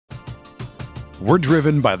We're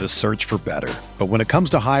driven by the search for better. But when it comes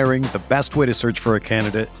to hiring, the best way to search for a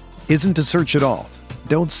candidate isn't to search at all.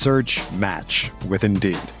 Don't search, match with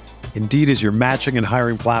Indeed. Indeed is your matching and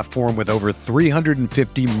hiring platform with over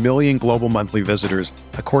 350 million global monthly visitors,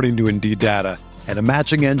 according to Indeed data, and a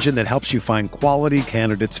matching engine that helps you find quality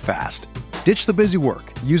candidates fast. Ditch the busy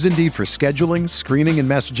work. Use Indeed for scheduling, screening, and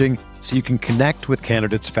messaging so you can connect with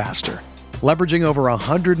candidates faster. Leveraging over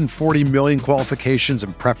 140 million qualifications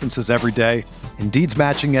and preferences every day, Indeed's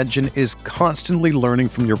matching engine is constantly learning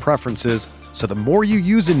from your preferences, so the more you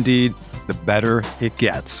use Indeed, the better it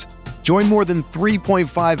gets. Join more than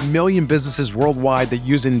 3.5 million businesses worldwide that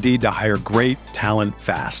use Indeed to hire great talent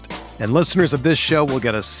fast. And listeners of this show will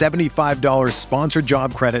get a $75 sponsored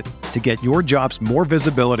job credit to get your jobs more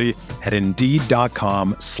visibility at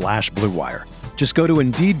Indeed.com/Blue Wire. Just go to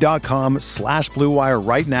Indeed.com/Blue Wire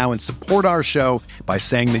right now and support our show by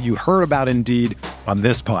saying that you heard about Indeed on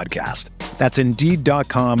this podcast. That's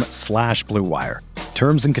Indeed.com/Blue Wire.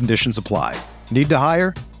 Terms and conditions apply. Need to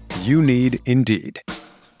hire? You need Indeed.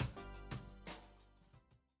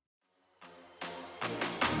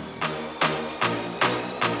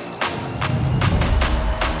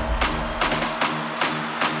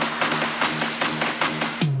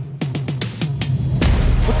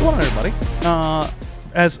 What's going on, everybody?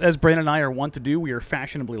 As Brandon and I are wont to do, we are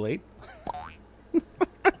fashionably late.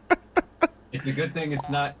 It's a good thing it's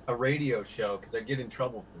not a radio show because I get in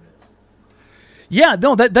trouble for this. Yeah,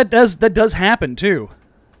 no, that does happen too.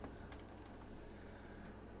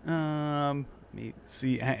 Let me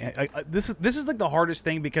see. This is like the hardest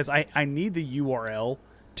thing because I need the URL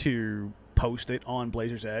to post it on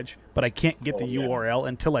Blazers Edge, but I can't get the URL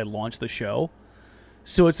until I launch the show.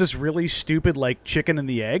 So it's this really stupid, like, chicken and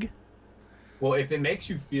the egg. Well, if it makes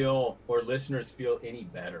you feel, or listeners feel any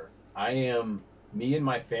better, me and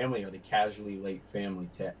my family are the casually late family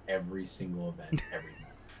to every single event every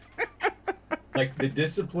night. Like, the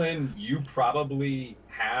discipline you probably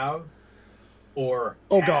have, or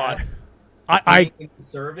God, I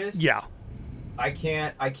service. Yeah, I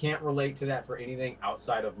can't relate to that for anything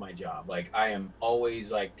outside of my job. Like, I am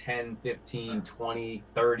always like 10, 15, 20,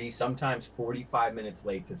 30, sometimes 45 minutes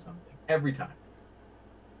late to something. Every time.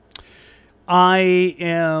 I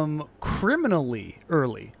am criminally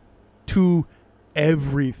early to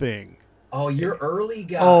everything. Oh, you're early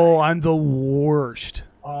guy. Oh, I'm the worst.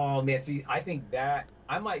 Oh, man. See, I think that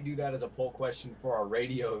I might do that as a poll question for our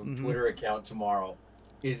radio Twitter account tomorrow.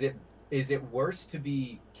 Is it worse to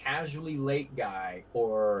be casually late guy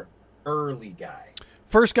or early guy?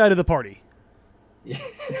 First guy to the party.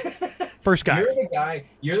 First guy.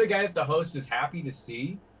 You're the guy that the host is happy to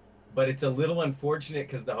see, but it's a little unfortunate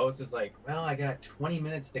because the host is like, well, I got 20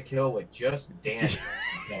 minutes to kill with just Danny.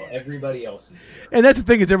 Everybody else is here. And that's the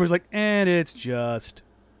thing, is everyone's like, and it's just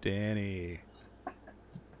Danny.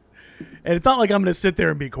 And it's not like I'm gonna sit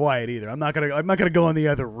there and be quiet either. I'm not gonna go in the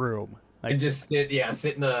other room. Like, and just sit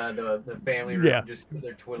in the family room, just sit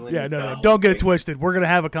there twiddling. Yeah, no, don't get it twisted. We're gonna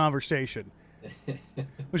have a conversation.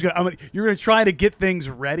 You're gonna try to get things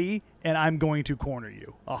ready, and I'm going to corner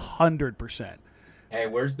you 100%. Hey,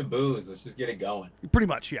 where's the booze? Let's just get it going. Pretty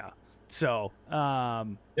much, yeah. So,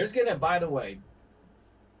 there's gonna, by the way,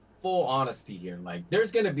 full honesty here. Like,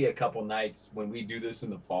 there's gonna be a couple nights when we do this in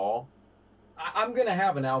the fall. I'm gonna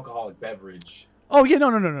have an alcoholic beverage. Oh yeah, no.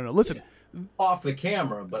 Listen. Yeah. Off the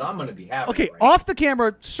camera, but I'm going to be happy. Okay, off the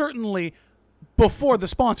camera, certainly before the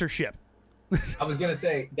sponsorship. I was going to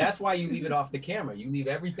say, that's why you leave it off the camera. You leave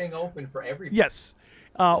everything open for everybody. Yes.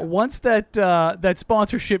 Once that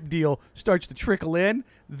sponsorship deal starts to trickle in,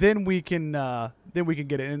 then we can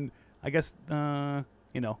get it. And I guess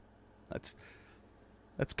that's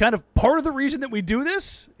kind of part of the reason that we do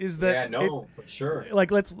this is that for sure. Like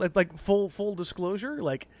let's full disclosure,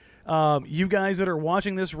 like. You guys that are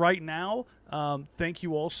watching this right now, thank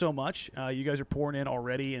you all so much. You guys are pouring in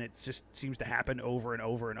already, and it just seems to happen over and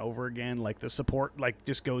over and over again. Like, the support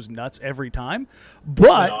just goes nuts every time.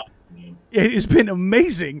 But it has been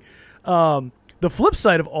amazing. The flip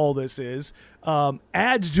side of all this is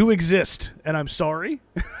ads do exist, and I'm sorry.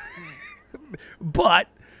 But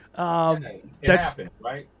that's happens,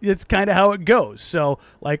 right? It's kind of how it goes. So,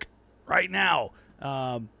 like, right now,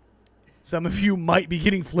 some of you might be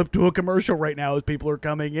getting flipped to a commercial right now as people are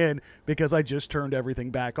coming in because I just turned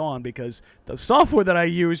everything back on because the software that I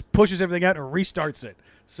use pushes everything out and restarts it.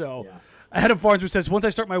 So Adam Farnsworth says, once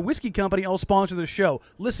I start my whiskey company, I'll sponsor the show.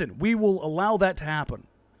 Listen, we will allow that to happen.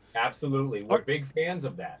 Absolutely. We're big fans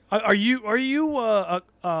of that. Are you a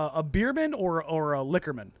beerman or a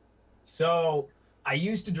liquorman? So I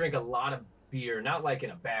used to drink a lot of beer, not like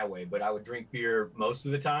in a bad way, but I would drink beer most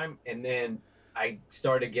of the time. And then I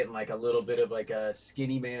started getting like a little bit of like a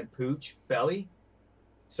skinny man pooch belly.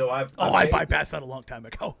 So I bypassed that a long time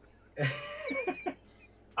ago.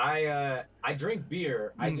 I drink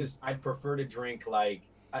beer. I prefer to drink like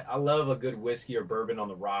I love a good whiskey or bourbon on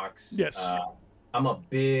the rocks. Yes. I'm a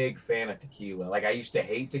big fan of tequila. Like I used to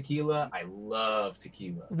hate tequila. I love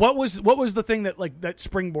tequila. What was the thing that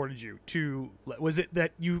springboarded you to? Was it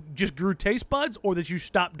that you just grew taste buds, or that you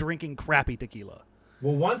stopped drinking crappy tequila?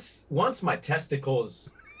 Well, once my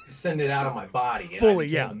testicles descended out of my body, and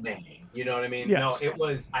fully, I became a man, you know what I mean? Yes. No, it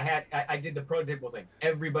was I did the prototypical thing.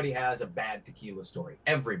 Everybody has a bad tequila story.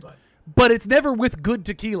 Everybody. But it's never with good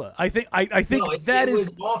tequila. I think that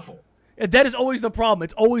is awful. That is always the problem.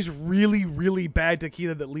 It's always really, really bad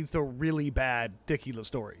tequila that leads to really bad tequila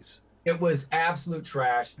stories. It was absolute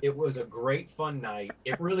trash. It was a great fun night.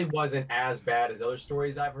 It really wasn't as bad as other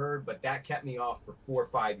stories I've heard, but that kept me off for 4 or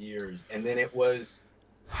 5 years. And then it was,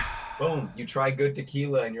 boom, you try good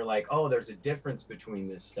tequila and you're like, oh, there's a difference between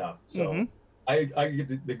this stuff. So I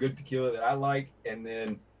get the good tequila that I like, and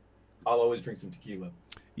then I'll always drink some tequila.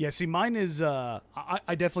 Yeah, see, mine is, I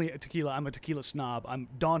definitely, tequila, I'm a tequila snob. I'm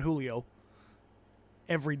Don Julio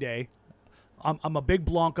every day. I'm a big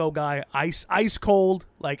Blanco guy, ice cold,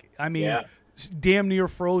 damn near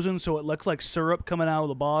frozen, so it looks like syrup coming out of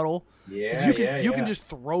the bottle. Yeah, you can just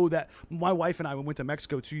throw that. My wife and I went to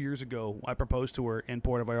Mexico 2 years ago. I proposed to her in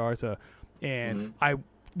Puerto Vallarta, and I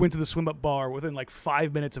went to the swim up bar within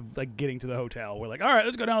 5 minutes of getting to the hotel. We're like, all right,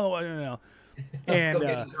 let's go down the way.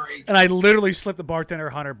 And I literally slipped the bartender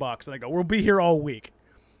 $100, and I go, we'll be here all week,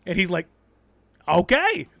 and he's like,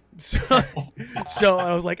 okay. So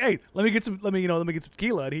I was like, hey, let me get some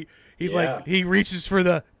tequila. And he's like, he reaches for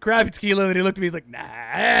the crappy tequila, and he looked at me, he's like, nah,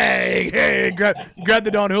 hey, grab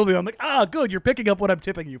the Don Julio. I'm like, good, you're picking up what I'm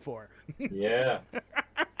tipping you for. Yeah.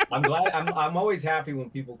 I'm glad. I'm always happy when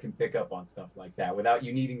people can pick up on stuff like that without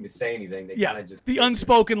you needing to say anything. They kind of just the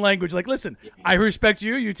unspoken language. Like, listen, I respect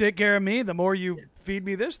you. You take care of me. The more you feed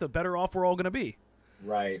me this, the better off we're all going to be.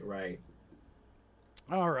 Right.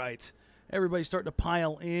 All right. Everybody's starting to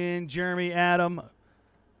pile in. Jeremy, Adam,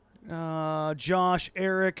 Josh,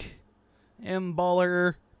 Eric, M.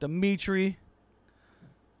 Baller, Dimitri.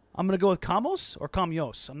 I'm going to go with Kamos or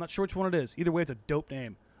Kamios. I'm not sure which one it is. Either way, it's a dope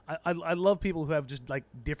name. I love people who have just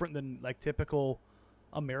different than typical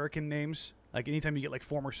American names. Like anytime you get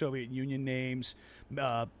former Soviet Union names,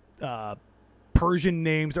 Persian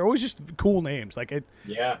names, they're always just cool names. I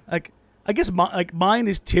guess mine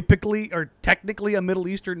is typically or technically a Middle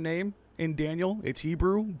Eastern name in Daniel. It's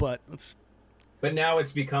Hebrew, but now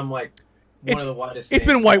it's become one of the widest. It's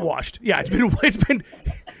been whitewashed. Yeah, it's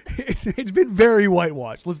been very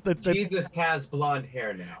whitewashed. Jesus has blonde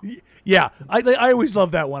hair now. Yeah, I always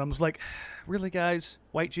love that one. I was like, really, guys,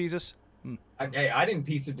 white Jesus? Hey, I didn't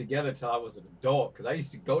piece it together till I was an adult because I used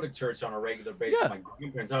to go to church on a regular basis. Yeah. My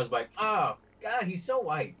grandparents. I was like, oh God, he's so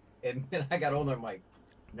white. And then I got older. I'm like,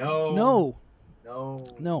 no.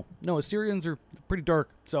 Assyrians are pretty dark.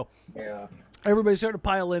 So yeah, everybody's starting to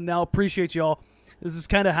pile in now. Appreciate y'all. This is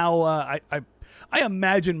kind of how I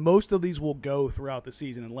imagine most of these will go throughout the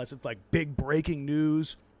season, unless it's big breaking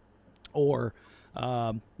news or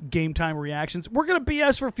game time reactions. We're going to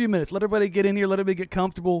BS for a few minutes. Let everybody get in here. Let everybody get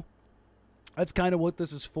comfortable. That's kind of what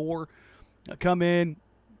this is for. Come in,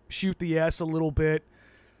 shoot the S a little bit.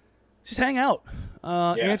 Just hang out.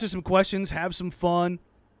 Answer some questions. Have some fun.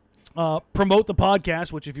 Promote the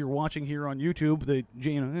podcast, which if you're watching here on YouTube,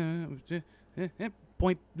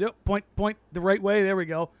 point the right way. There we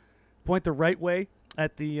go. Point the right way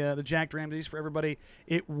at the Jack Ramsey's for everybody.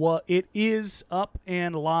 It is up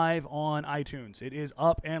and live on iTunes. It is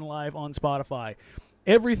up and live on Spotify.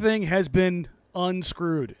 Everything has been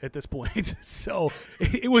unscrewed at this point. So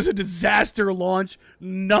it was a disaster launch.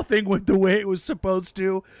 Nothing went the way it was supposed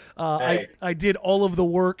to. I did all of the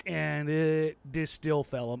work, and it just still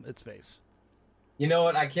fell on its face. You know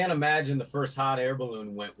what? I can't imagine the first hot air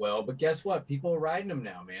balloon went well, but guess what? People are riding them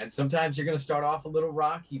now, man. Sometimes you're going to start off a little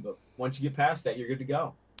rocky, but once you get past that, you're good to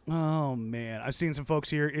go. Oh, man. I've seen some folks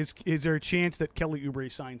here. Is there a chance that Kelly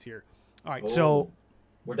Oubre signs here? All right, so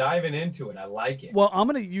we're diving into it. I like it. Well, I'm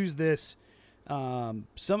going to use this.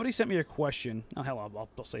 Somebody sent me a question. Oh, hell, I'll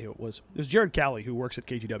say who it was. It was Jared Calley, who works at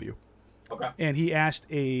KGW. Okay. And he asked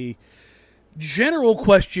a general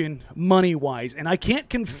question money-wise, and I can't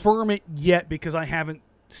confirm it yet because I haven't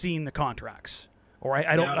seen the contracts, or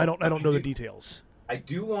I don't know the details. I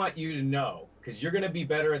do want you to know, because you're going to be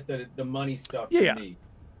better at the money stuff than me.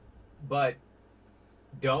 But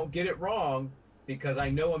don't get it wrong, because I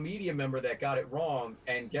know a media member that got it wrong,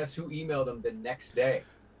 and guess who emailed him the next day?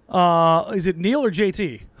 Is it Neil or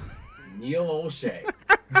JT? Neil Olshey.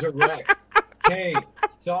 Direct. hey,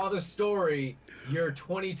 saw the story, you're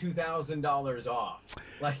 $22,000 off.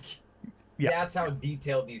 Like, that's how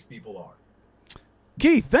detailed these people are.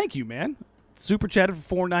 Keith, thank you, man. Super chatted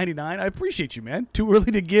for $4.99. I appreciate you, man. Too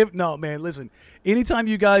early to give? No, man. Listen, anytime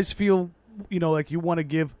you guys feel, like you want to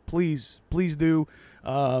give, please do.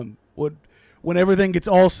 When everything gets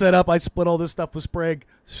all set up, I split all this stuff with Sprague.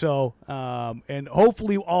 So, and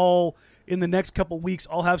hopefully all in the next couple weeks,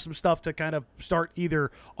 I'll have some stuff to kind of start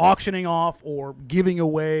either auctioning off or giving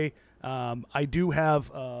away. I do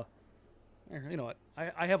have, you know what?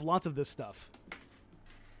 I have lots of this stuff.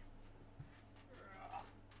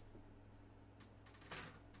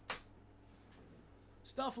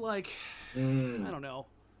 Stuff like, I don't know,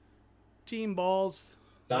 team balls.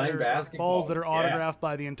 Signed basketballs. Balls that are autographed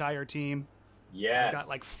by the entire team. Yes. I got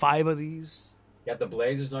like 5 of these. Got the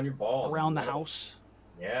Blazers on your balls. Around the house.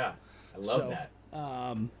 Yeah. I love that.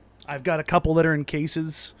 I've got a couple that are in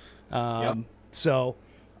cases. So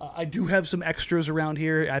I do have some extras around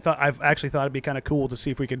here. I've actually thought it'd be kind of cool to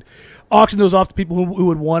see if we could auction those off to people who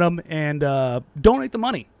would want them and donate the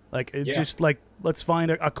money. Like, it's just like, let's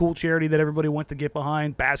find a cool charity that everybody wants to get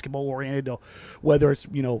behind, basketball oriented, whether it's,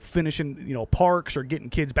 finishing, parks or getting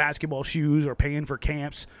kids basketball shoes or paying for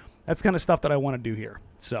camps. That's the kind of stuff that I want to do here.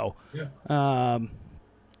 So,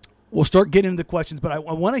 we'll start getting into the questions, but I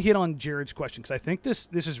want to hit on Jared's question because I think this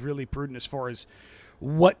is really prudent as far as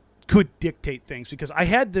what could dictate things, because I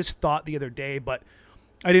had this thought the other day, but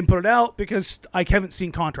I didn't put it out because I haven't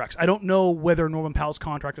seen contracts. I don't know whether Norman Powell's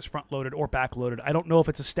contract is front-loaded or back-loaded. I don't know if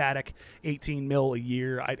it's a static $18 million a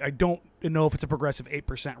year. I don't know if it's a progressive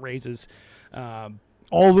 8% raises.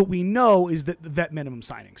 All that we know is that the vet minimum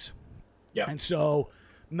signings. Yeah. And so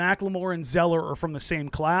McLemore and Zeller are from the same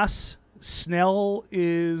class. Snell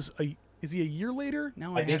is he a year later?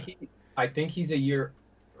 Now I think he's a year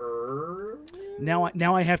early.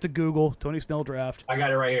 Now I have to Google Tony Snell draft. I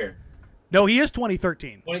got it right here. No, he is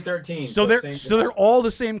 2013. 2013. So they're all the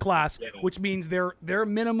same class, which means their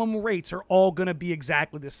minimum rates are all going to be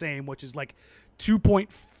exactly the same, which is like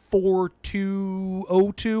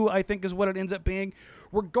 2.4202, I think is what it ends up being.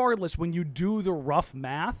 Regardless, when you do the rough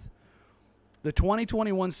math, the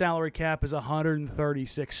 2021 salary cap is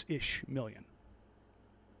 $136-ish million.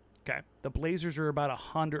 Okay, the Blazers are about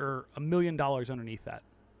 $1 million underneath that.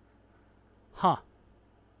 Huh.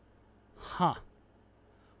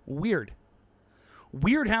 Weird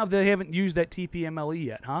how they haven't used that TPMLE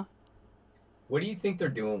yet, huh? What do you think they're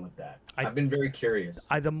doing with that? I've been very curious.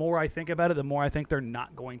 The more I think about it, the more I think they're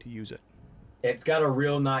not going to use it. It's got a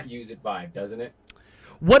real not use it vibe, doesn't it?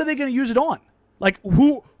 What are they going to use it on? Like,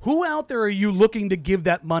 who out there are you looking to give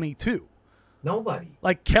that money to? Nobody.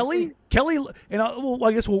 Like Kelly, and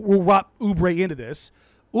I guess we'll wrap Oubre into this.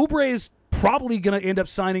 Oubre is probably going to end up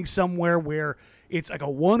signing somewhere where it's like a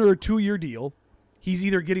 1 or 2 year deal. He's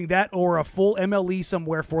either getting that or a full MLE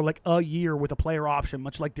somewhere for like a year with a player option,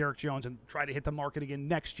 much like Derek Jones, and try to hit the market again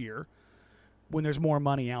next year when there's more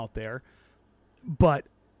money out there. But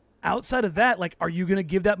outside of that, like, are you going to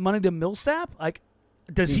give that money to Millsap? Like,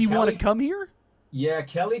 does he want to come here? Yeah,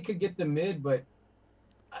 Kelly could get the mid, but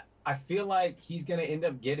I feel like he's going to end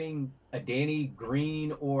up getting a Danny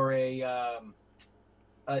Green or a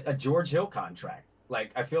George Hill contract.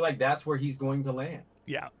 Like, I feel like that's where he's going to land.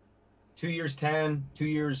 Yeah. 2 years 10, 2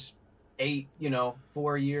 years 8,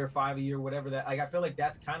 4 a year, 5 a year, whatever that. Like, I feel like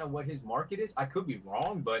that's kind of what his market is. I could be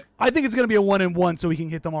wrong, but I think it's going to be a 1-and-1 so he can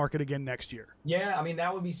hit the market again next year. Yeah, I mean,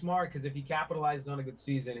 that would be smart because if he capitalizes on a good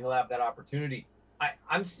season, he'll have that opportunity.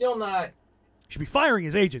 I'm still not. He should be firing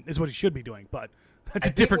his agent is what he should be doing, but that's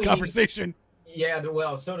a different conversation. Yeah,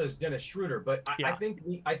 well, so does Dennis Schroeder, but I think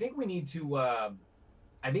we need to.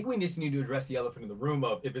 I think we just need to address the elephant in the room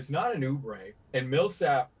of if it's not an Oubre and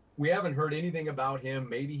Millsap. We haven't heard anything about him.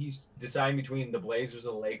 Maybe he's deciding between the Blazers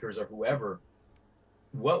or the Lakers or whoever.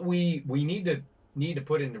 What we need to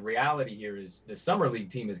put into reality here is the summer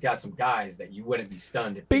league team has got some guys that you wouldn't be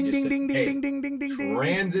stunned if they just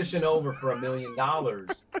transition over for $1 million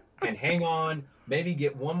and hang on, maybe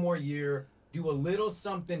get one more year, do a little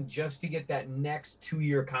something just to get that next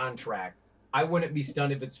 2-year contract. I wouldn't be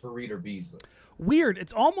stunned if it's Fareed or Beasley. Weird.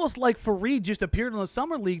 It's almost like Fareed just appeared on the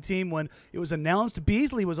summer league team when it was announced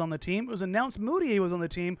Beasley was on the team. It was announced Moutier was on the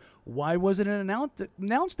team. Why wasn't it announced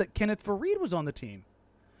that Kenneth Fareed was on the team?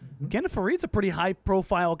 Mm-hmm. Kenneth Fareed's a pretty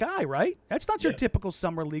high-profile guy, right? That's not your typical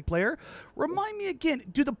summer league player. Remind me again,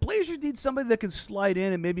 do the Blazers need somebody that can slide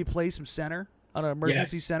in and maybe play some center on an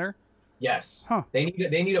emergency center? Yes. Huh. They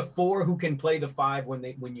need a 4 who can play the 5 when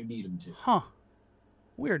you need them to. Huh.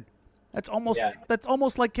 Weird. That's almost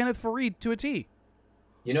like Kenneth Fareed to a T.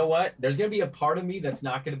 You know what? There's going to be a part of me that's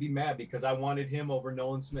not going to be mad because I wanted him over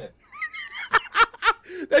Nolan Smith.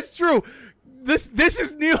 That's true. This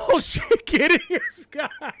is Neil O'Shea getting his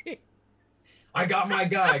guy. I got my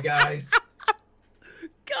guy, guys.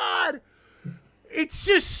 God. It's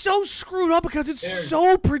just so screwed up because it's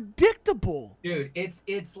so predictable. Dude,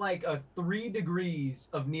 it's like a 3 degrees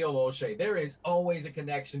of Neil O'Shea. There is always a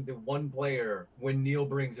connection to one player when Neil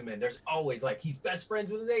brings him in. There's always, like, he's best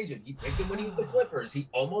friends with his agent. He picked him when he was the Clippers. He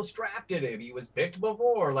almost drafted him. He was picked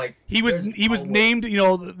before. Like, he was named, you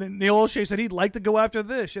know, Neil O'Shea said he'd like to go after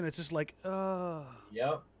this, and it's just like, oh,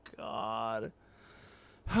 yep. God.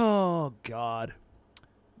 Oh, God.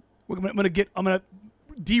 I'm gonna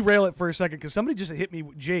derail it for a second because somebody just hit me.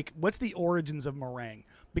 Jake, what's the origins of meringue?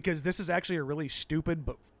 Because this is actually a really stupid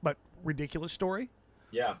but ridiculous story.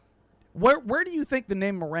 Yeah. Where do you think the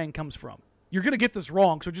name meringue comes from? You're gonna get this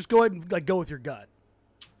wrong, so just go ahead and go with your gut.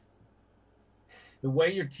 The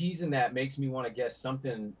way you're teasing that makes me want to guess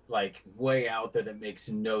something like way out there that makes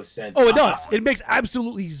no sense. Oh, it does. It makes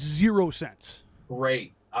absolutely zero sense.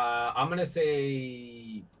 Great. I'm gonna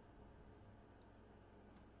say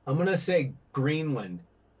Greenland.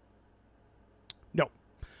 No.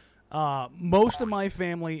 Most of my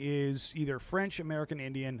family is either French, American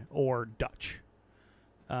Indian, or Dutch.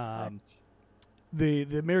 The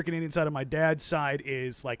American Indian side of my dad's side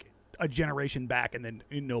is like a generation back, and then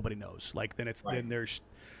nobody knows. Like then there's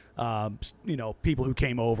people who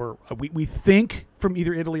came over. We think from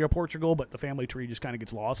either Italy or Portugal, but the family tree just kind of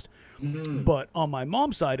gets lost. Mm-hmm. But on my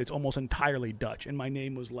mom's side, it's almost entirely Dutch, and my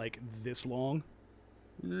name was like this long.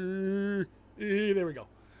 There we go.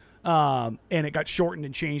 And it got shortened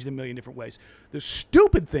and changed in a million different ways. The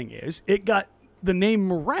stupid thing is, the name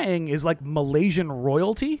meringue is like Malaysian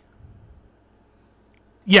royalty.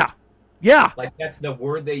 Yeah. Like that's the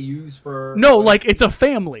word they use for. No, like it's a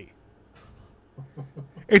family.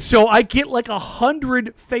 And so I get like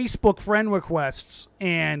 100 Facebook friend requests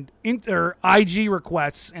and IG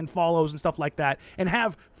requests and follows and stuff like that, and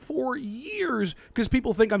have for years because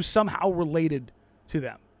people think I'm somehow related to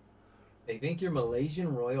them. They think you're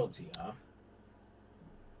Malaysian royalty, huh?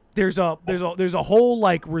 There's a whole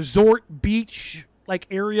like resort beach like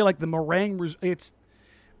area like the meringue. It's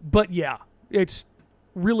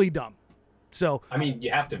really dumb. So I mean,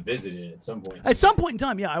 you have to visit it at some point. At some point in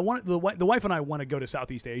time, yeah. I want the wife and I want to go to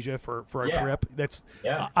Southeast Asia for a trip.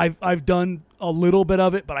 I've done a little bit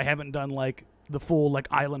of it, but I haven't done like the full like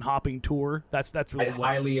island hopping tour. That's really I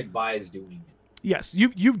highly advise doing it. Yes,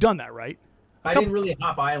 you've done that, right? I didn't really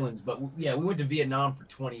hop islands, but we went to Vietnam for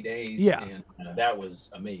 20 days. Yeah, and that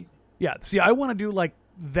was amazing. Yeah, see, I want to do like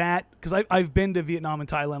that because I've been to Vietnam and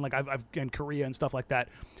Thailand, like I've and Korea and stuff like that.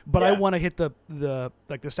 But I want to hit the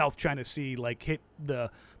like the South China Sea, like hit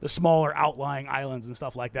the smaller outlying islands and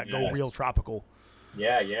stuff like that. Yes. Go real tropical.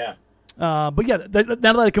 Yeah. But yeah,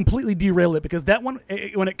 now that I completely derail it, because that one,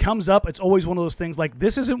 when it comes up, it's always one of those things like,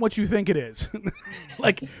 this isn't what you think it is.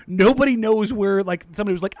 Like, nobody knows where, like,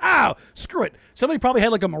 somebody was like, screw it. Somebody probably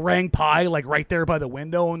had, like, a meringue pie, like, right there by the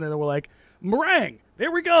window, and then they were like, meringue,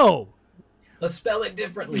 there we go. Let's spell it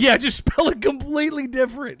differently. Yeah, just spell it completely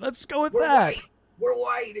different. Let's go with that. We're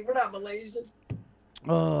white. We're not Malaysian.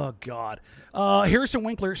 Oh, God. Harrison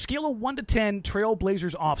Winkler, scale of 1 to 10,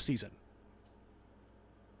 Trailblazers offseason.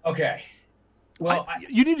 Okay. Well,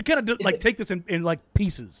 you need to kind of take this in like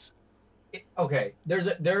pieces. Okay.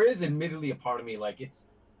 There is admittedly a part of me, like, it's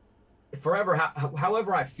forever.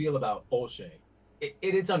 However I feel about O'Shea,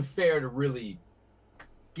 it's unfair to really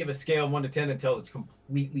give a scale of 1 to 10 until it's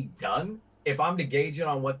completely done. If I'm to gauge it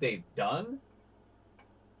on what they've done,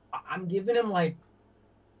 I'm giving him like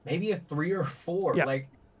maybe a 3 or 4. Yeah. Like,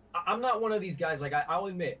 I'm not one of these guys. Like, I'll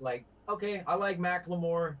admit, like, okay, I like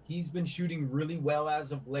McLemore. He's been shooting really well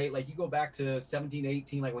as of late. Like, you go back to 17,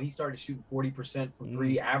 18, like when he started shooting 40% from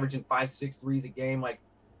three, averaging 5-6 threes a game. Like,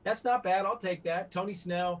 that's not bad. I'll take that. Tony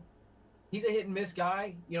Snell, he's a hit and miss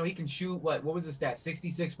guy. You know, he can shoot what was the stat?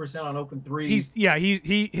 66% on open threes.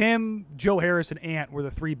 Him, Joe Harris, and Ant were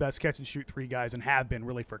the 3 best catch and shoot 3 guys, and have been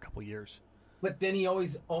really for a couple of years. But then he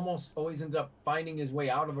almost always ends up finding his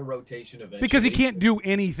way out of a rotation eventually. Because he can't do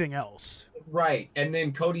anything else. Right. And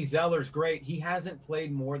then Cody Zeller's great. He hasn't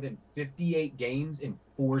played more than 58 games in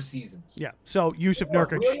 4 seasons. Yeah. So Yusuf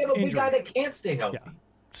Nurkic injury. You have a big guy that can't stay healthy. Yeah.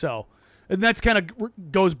 So, and that's kind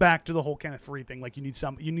of goes back to the whole kind of free thing. Like, you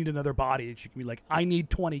need another body that you can be like, I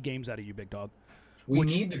need 20 games out of you, big dog. We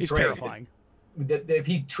need the trade. It's terrifying. If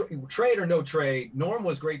he trade or no trade, Norm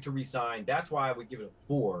was great to re-sign. That's why I would give it a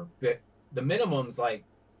 4. But the minimums, like,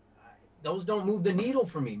 those don't move the needle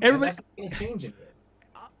for me. That's not going to change it.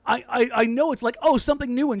 I know it's like,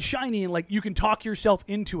 something new and shiny, and like you can talk yourself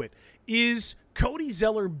into it. Is Cody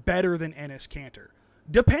Zeller better than Enes Kanter?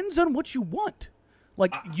 Depends on what you want.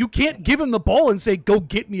 Like, you can't give him the ball and say, go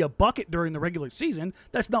get me a bucket during the regular season.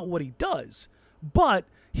 That's not what he does. But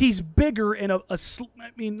he's bigger and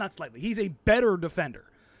not slightly. He's a better defender.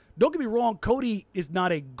 Don't get me wrong, Cody is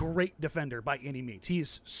not a great defender by any means. He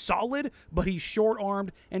is solid, but he's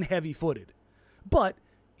short-armed and heavy-footed. But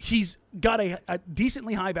he's got a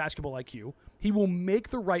decently high basketball IQ. He will make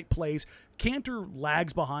the right plays. Cantor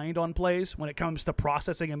lags behind on plays when it comes to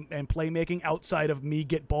processing and playmaking outside of me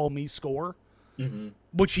get ball, me score,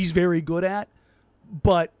 which he's very good at.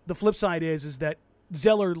 But the flip side is that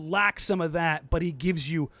Zeller lacks some of that, but he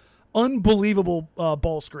gives you unbelievable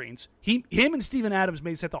ball screens. Him and Steven Adams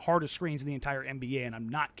may set the hardest screens in the entire NBA, and I'm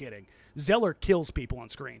not kidding. Zeller kills people on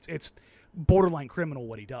screens. It's borderline criminal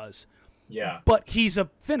what he does. Yeah. But he's a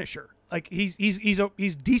finisher. Like he's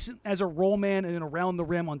decent as a roll man and around the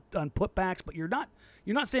rim on putbacks, but you're not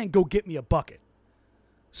saying go get me a bucket.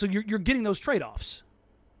 So you're getting those trade-offs.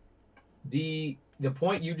 The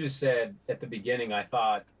point you just said at the beginning, I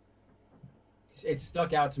thought it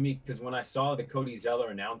stuck out to me because when I saw the Cody Zeller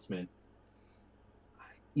announcement,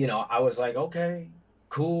 I was like, okay,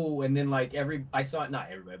 cool. And then like I saw it, not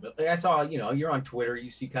everybody, but I saw, you're on Twitter, you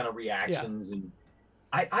see kind of reactions, and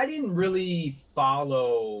I didn't really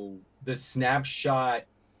follow the snapshot.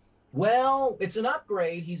 Well, it's an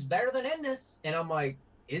upgrade. He's better than Ennis. And I'm like,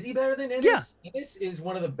 is he better than Ennis? Yeah. Ennis is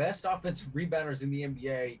one of the best offensive rebounders in the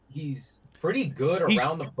NBA. He's pretty good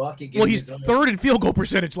around the bucket. Well, he's third in field goal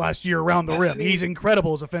percentage last year around the rim. He's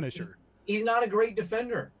incredible as a finisher. He's not a great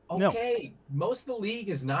defender. Okay, no. Most of the league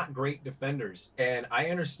is not great defenders. And I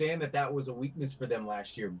understand that was a weakness for them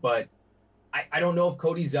last year. But I don't know if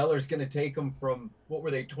Cody Zeller is going to take them from, what were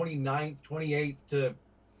they, 29th, 28th to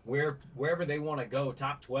wherever they want to go,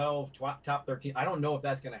 top 12, top 13. I don't know if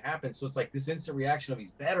that's going to happen. So it's like this instant reaction of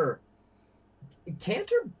he's better.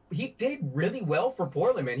 Cantor, he did really well for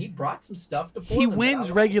Portland, man. He brought some stuff to Portland. He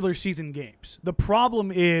wins regular season games. The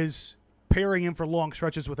problem is pairing him for long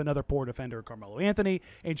stretches with another poor defender, Carmelo Anthony,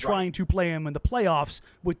 and trying to play him in the playoffs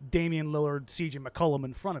with Damian Lillard, CJ McCollum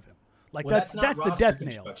in front of him. Like that's the death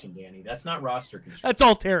nail. Danny. That's not roster construction. That's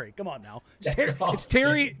all Terry. Come on now. It's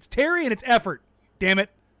Terry and it's effort. Damn it.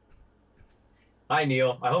 Hi,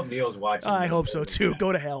 Neil. I hope Neil's watching. I hope so, too.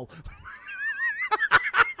 Go to hell.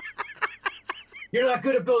 You're not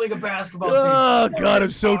good at building a basketball team. Oh, God,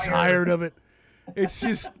 I'm so tired of it. It's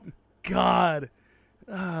just, God.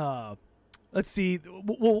 Let's see.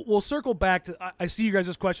 We'll circle back to, I see you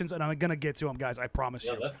guys' questions, and I'm going to get to them, guys. I promise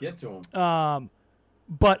you. Yeah, let's get to them.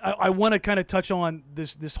 But I want to kind of touch on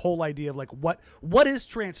this whole idea of, like, what is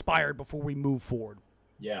transpired before we move forward.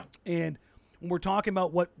 Yeah. And when we're talking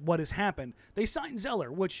about what has happened, they signed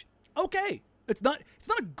Zeller, which, okay, it's not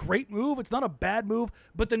a great move, it's not a bad move,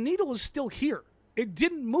 but the needle is still here. It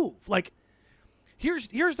didn't move. Like, here's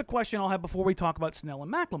the question I'll have before we talk about Snell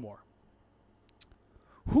and McLemore.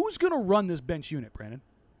 Who's going to run this bench unit, Brandon?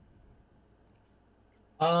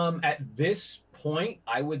 At this point,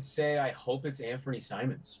 I would say I hope it's Anthony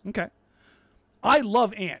Simons. Okay. I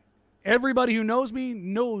love Ant. Everybody who knows me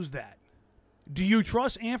knows that. Do you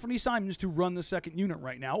trust Anthony Simons to run the second unit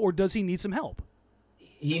right now, or does he need some help?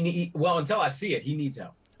 Well, until I see it, he needs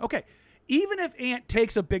help. Okay. Even if Ant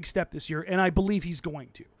takes a big step this year, and I believe he's going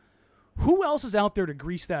to, who else is out there to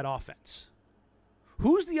grease that offense?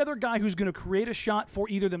 Who's the other guy who's going to create a shot for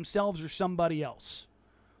either themselves or somebody else?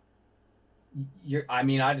 I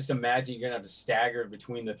just imagine you're going to have to stagger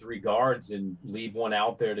between the three guards and leave one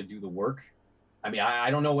out there to do the work. I mean, I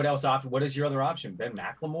don't know what else what is your other option? Ben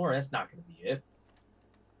McLemore? That's not going to be it.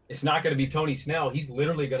 It's not going to be Tony Snell. He's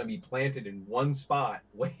literally going to be planted in one spot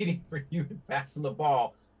waiting for you to pass him the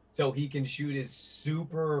ball so he can shoot his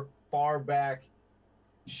super far back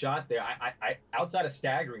shot there. I outside of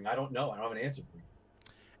staggering, I don't know. I don't have an answer for you.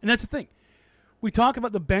 And that's the thing. We talk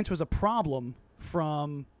about the bench was a problem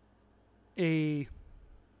from a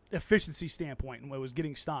efficiency standpoint and it was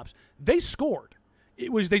getting stops. They scored.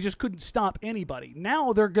 It was they just couldn't stop anybody.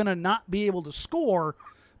 Now they're going to not be able to score,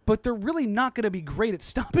 but they're really not going to be great at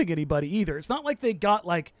stopping anybody either. It's not like they got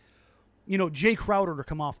Jay Crowder to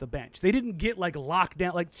come off the bench. They didn't get locked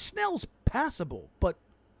down. Like Snell's passable, but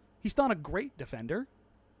he's not a great defender.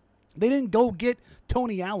 They didn't go get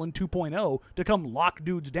Tony Allen 2.0 to come lock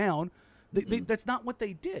dudes down. That's not what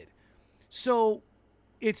they did. So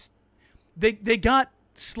they got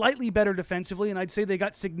slightly better defensively, and I'd say they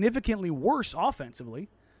got significantly worse offensively,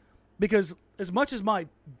 because as much as my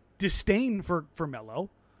disdain for Melo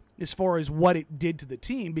as far as what it did to the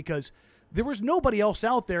team, because there was nobody else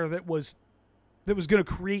out there that was going to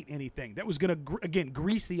create anything, that was going to, again,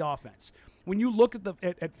 grease the offense. When you look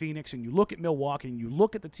at Phoenix and you look at Milwaukee and you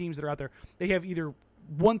look at the teams that are out there, they have either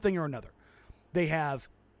one thing or another. They have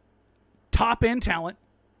top-end talent,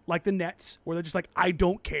 like the Nets, where they're just like, I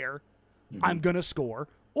don't care. I'm going to score.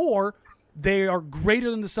 Or they are greater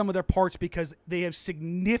than the sum of their parts because they have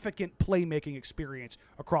significant playmaking experience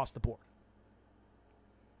across the board.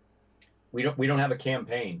 We don't have a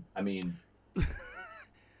campaign. I mean,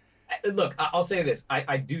 look, I'll say this.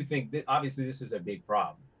 I do think that obviously this is a big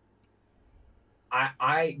problem.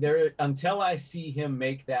 Until I see him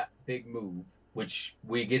make that big move, which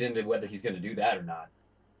we get into whether he's going to do that or not,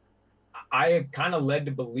 I am kind of led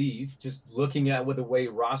to believe, just looking at with the way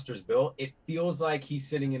roster's built, it feels like he's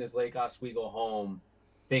sitting in his Lake Oswego home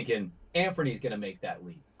thinking, Anthony's going to make that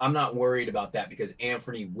leap. I'm not worried about that because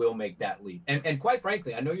Anthony will make that leap. And quite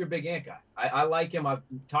frankly, I know you're a big Ant guy. I like him. I've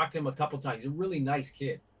talked to him a couple times. He's a really nice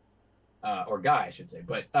kid. Or guy, I should say.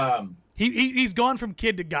 But he's gone from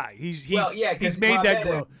kid to guy. He's made that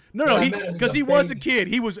growth. Because he was a kid.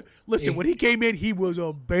 He was when he came in, he was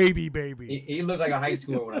a baby. He looked like a high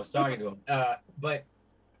schooler when I was talking to him. But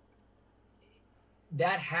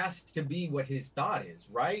that has to be what his thought is,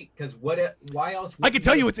 right? Because why else? I can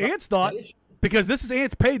tell you it's Ant's thought because this is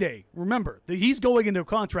Ant's payday. Remember that he's going into a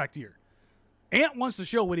contract year. Ant wants to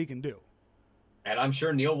show what he can do, and I'm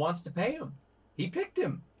sure Neil wants to pay him. He picked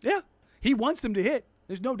him. Yeah. He wants them to hit.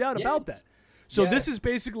 There's no doubt about that. So this is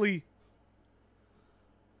basically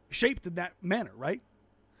shaped in that manner, right?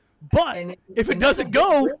 But if it doesn't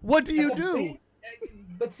go, what do you do?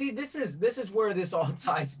 But see, this is where this all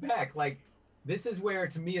ties back. Like, this is where,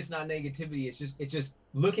 to me, it's not negativity. It's just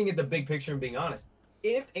looking at the big picture and being honest.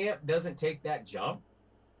 If Ant doesn't take that jump,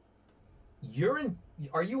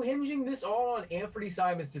 are you hinging this all on Anthony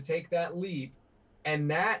Simons to take that leap?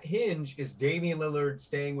 And that hinge is Damian Lillard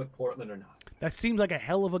staying with Portland or not. That seems like a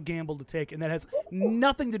hell of a gamble to take, and that has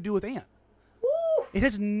nothing to do with Ant. It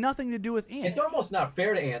has nothing to do with Ant. It's almost not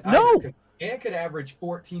fair to Ant. No. Ant could average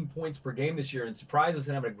 14 points per game this year and surprise us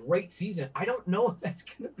and have a great season. I don't know if that's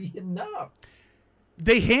going to be enough.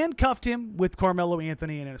 They handcuffed him with Carmelo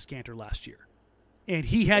Anthony and Enes Kanter last year, and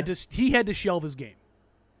he had to shelve his game.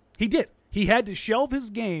 He did. He had to shelve his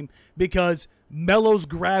game because Melo's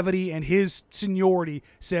gravity and his seniority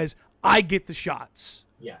says, I get the shots.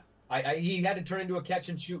 Yeah. He had to turn into a catch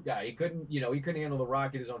and shoot guy. He couldn't handle the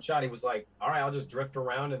rock at his own shot. He was like, all right, I'll just drift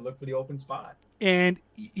around and look for the open spot. And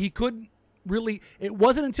he couldn't really, it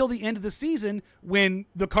wasn't until the end of the season when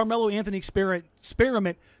the Carmelo Anthony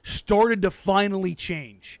experiment started to finally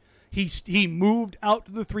change. He moved out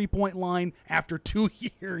to the three-point line after 2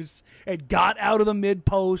 years and got out of the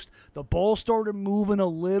mid-post. The ball started moving a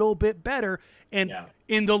little bit better. And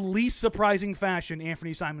in the least surprising fashion,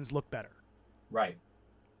 Anthony Simons looked better. Right.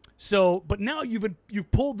 So, but now you've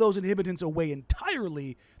pulled those inhibitants away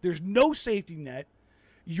entirely. There's no safety net.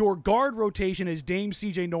 Your guard rotation is Dame,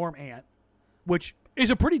 CJ, Norm, Ant, which is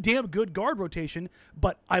a pretty damn good guard rotation.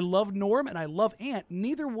 But I love Norm and I love Ant.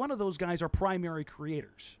 Neither one of those guys are primary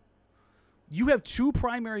creators. You have two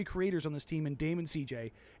primary creators on this team in Dame and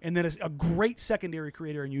CJ, and then a great secondary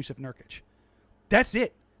creator in Yusuf Nurkic. That's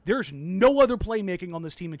it. There's no other playmaking on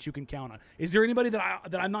this team that you can count on. Is there anybody that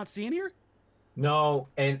I'm not seeing here? No,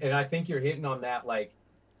 and I think you're hitting on that. Like,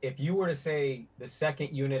 if you were to say the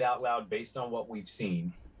second unit out loud based on what we've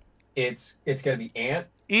seen, it's going to be Ant,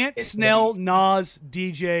 Snell, Nas,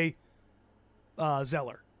 DJ,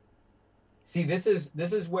 Zeller. See, this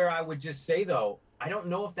is where I would just say, though, I don't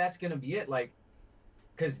know if that's going to be it. Like,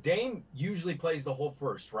 because Dame usually plays the whole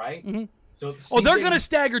first, right? Mm-hmm. So they're going to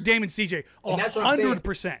stagger Dame and CJ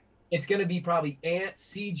 100%. It's going to be probably Ant,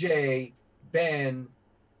 CJ, Ben.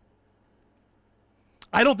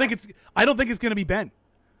 I don't think it's going to be Ben.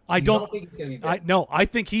 I don't think it's going to be Ben. I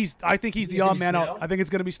think he's the odd man out. I think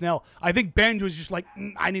it's going to be Snell. I think Ben was just like,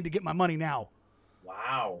 I need to get my money now.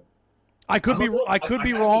 Wow. I could be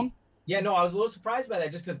wrong. Yeah, no, I was a little surprised by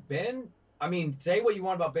that just because Ben. I mean, say what you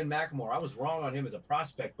want about Ben McLemore. I was wrong on him as a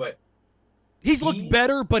prospect, but he's looked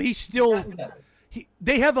better, but he's still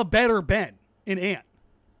they have a better Ben in Ant.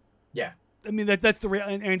 Yeah. I mean, that's the real,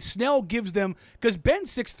 and Snell gives them, because Ben's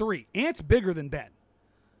 6'3", Ant's bigger than Ben.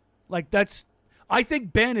 Like, I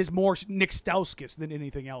think Ben is more Nick Stauskas than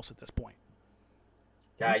anything else at this point.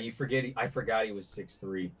 Yeah, I forgot he was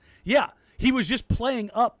 6'3". Yeah, he was just playing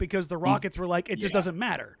up because the Rockets were like, it just doesn't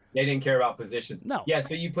matter. They didn't care about positions. No. Yeah,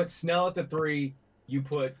 so you put Snell at the 3, you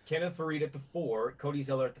put Kenneth Faried at the 4, Cody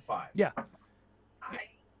Zeller at the 5. Yeah.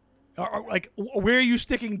 Like, where are you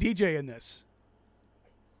sticking DJ in this?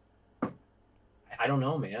 I don't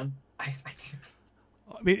know, man. I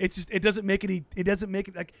mean, it doesn't make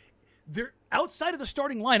it like they're outside of the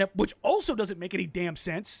starting lineup, which also doesn't make any damn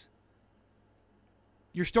sense.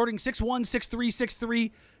 You're starting 6'1", 6'3",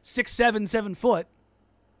 6'3", 6'7", 7 foot.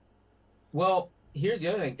 Well, here's the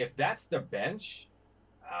other thing. If that's the bench,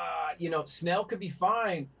 Snell could be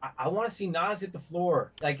fine. I want to see Nas hit the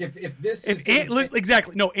floor. Like if this is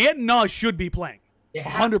exactly. No, Ant and Nas should be playing.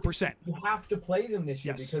 100%. You have to play them this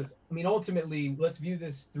year because ultimately, let's view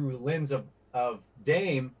this through the lens of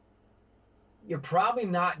Dame. You're probably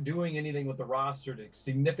not doing anything with the roster to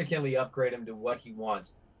significantly upgrade him to what he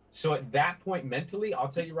wants. So at that point, mentally, I'll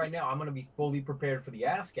tell you right now, I'm going to be fully prepared for the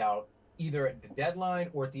ask out, either at the deadline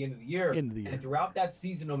or at the end of the year. And throughout that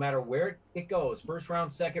season, no matter where it goes, first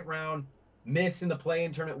round, second round, miss in the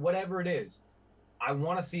play-in tournament, whatever it is, I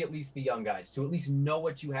want to see at least the young guys to at least know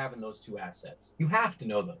what you have in those two assets. You have to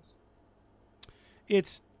know those.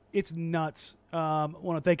 It's nuts. I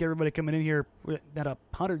want to thank everybody coming in here at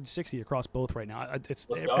 160 across both right now. It's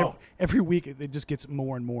every week it just gets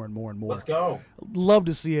more and more and more and more. Let's go. Love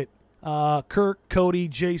to see it. Kirk, Cody,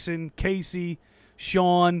 Jason, Casey,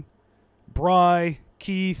 Sean, Bry,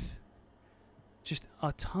 Keith, just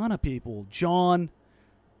a ton of people. John,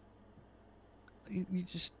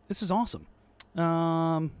 this is awesome.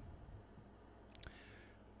 Well,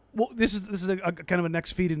 this is a kind of a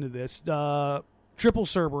next feed into this. Triple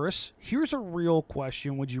Cerberus, here's a real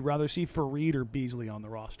question. Would you rather see Fareed or Beasley on the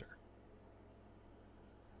roster?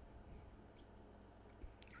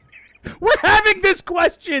 We're having this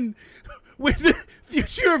question with the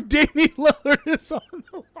future of Damian Lillard is on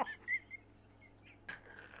the line.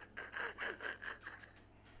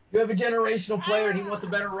 You have a generational player and he wants a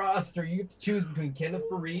better roster. You have to choose between Kenneth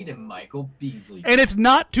Fareed and Michael Beasley. And it's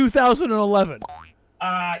not 2011.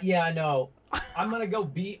 Yeah, I know. I'm gonna go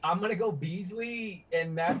Beasley,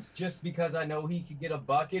 and that's just because I know he could get a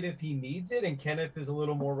bucket if he needs it, and Kenneth is a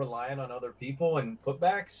little more reliant on other people and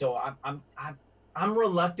putbacks. So I'm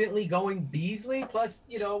reluctantly going Beasley. Plus,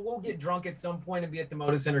 we'll get drunk at some point and be at the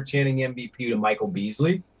Moda Center chanting MVP to Michael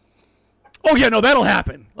Beasley. Oh yeah, no, that'll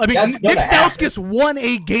happen. I mean, Nick Stauskas won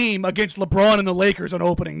a game against LeBron and the Lakers on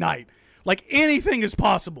opening night. Like, anything is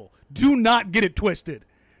possible. Do not get it twisted.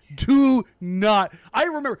 Do not. I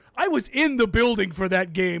remember I was in the building for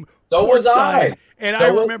that game. So was I. And I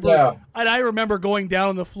remember going down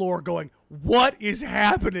on the floor going, what is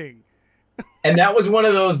happening? And that was one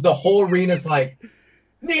of those, the whole arena's like,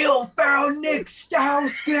 Neil found Nick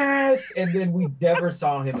Stauskas. And then we never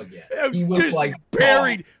saw him again. He was like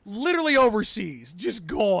buried, literally overseas, just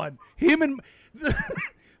gone. Him and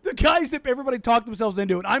the guys that everybody talked themselves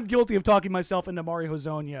into, and I'm guilty of talking myself into Mario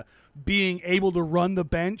Hezonja being able to run the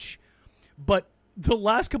bench, but the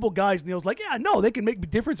last couple guys, Neil's like, yeah, no, they can make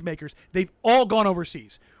difference makers. They've all gone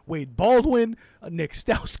overseas. Wade Baldwin, Nick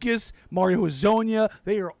Stauskas, Mario Hezonja,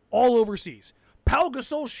 they are all overseas. Pau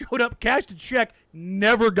Gasol showed up, cashed a check,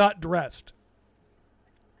 never got dressed.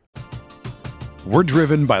 We're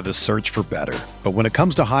driven by the search for better. But when it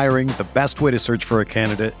comes to hiring, the best way to search for a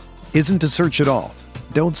candidate isn't to search at all.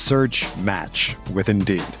 Don't search, match with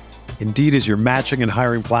Indeed. Indeed is your matching and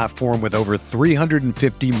hiring platform with over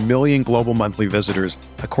 350 million global monthly visitors,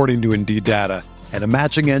 according to Indeed data, and a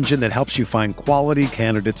matching engine that helps you find quality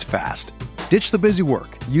candidates fast. Ditch the busy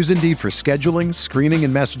work. Use Indeed for scheduling, screening,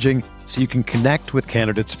 and messaging so you can connect with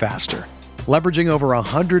candidates faster. Leveraging over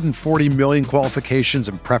 140 million qualifications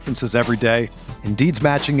and preferences every day, Indeed's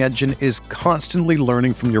matching engine is constantly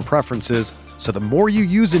learning from your preferences, so the more you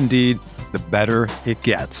use Indeed, the better it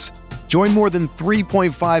gets. Join more than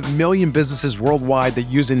 3.5 million businesses worldwide that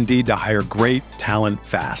use Indeed to hire great talent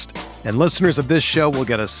fast. And listeners of this show will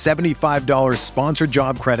get a $75 sponsored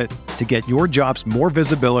job credit to get your jobs more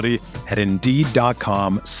visibility at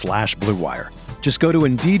Indeed.com/Blue Wire. Just go to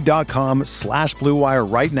Indeed.com/Blue Wire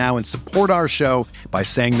right now and support our show by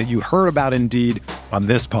saying that you heard about Indeed on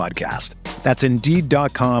this podcast. That's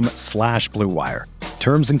Indeed.com/Blue Wire.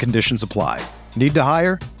 Terms and conditions apply. Need to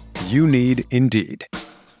hire? You need Indeed.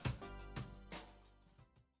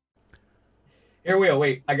 Here we go.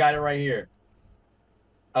 Wait, I got it right here.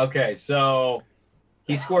 Okay, so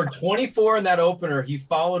he scored 24 in that opener. He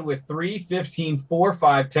followed with 3, 15, 4,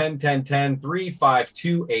 5, 10, 10, 10, 3, 5,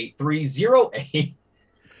 2, 8, 3, 0, 8.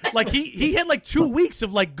 Like he had like 2 weeks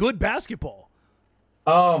of like good basketball.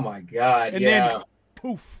 Oh my God. And then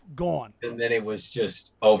poof, gone. And then it was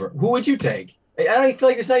just over. Who would you take? I don't even feel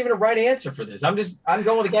like there's not even a right answer for this. I'm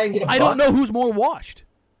going with a guy and get a buck. I don't know who's more washed.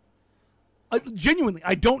 Genuinely,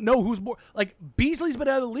 I don't know who's more. Like, Beasley's been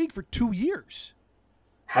out of the league for 2 years.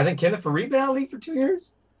 Hasn't Kenneth Fareed been out of the league for 2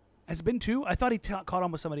 years? Has it been 2? I thought he caught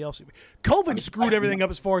on with somebody else. COVID screwed everything up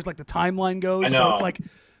as far as like the timeline goes. I know. So it's like,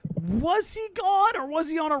 was he gone or was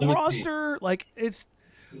he on a roster? Like, it's.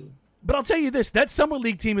 But I'll tell you this: that summer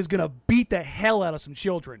league team is gonna beat the hell out of some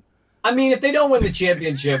children. I mean, if they don't win the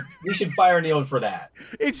championship, we should fire Neil for that.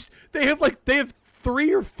 They have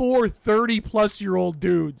 3 or 4 30-plus-year-old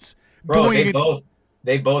dudes Bro, going against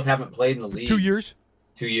they both haven't played in the league. 2 years.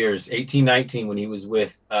 2 years. 18-19 when he was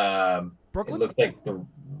with Brooklyn. It looked like the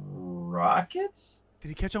Rockets. Did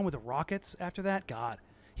he catch on with the Rockets after that? God,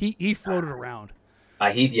 he floated around.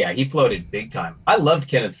 He floated big time. I loved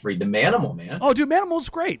Kenneth Faried, the Manimal, man. Oh, dude, Manimal's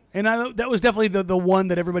great, and that was definitely the one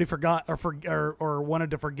that everybody forgot or wanted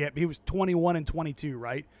to forget. He was 21 and 22,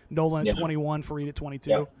 right? Nolan at 21, Faried at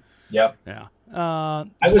 22. Yep. Yeah. I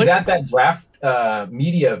was at that draft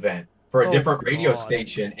media event for a different radio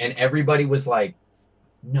station, and everybody was like,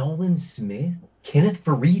 Nolan Smith, Kenneth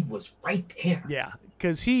Faried was right there. Yeah,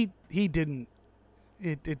 because he didn't.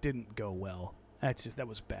 It didn't go well. That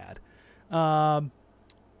was bad.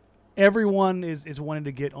 Everyone is wanting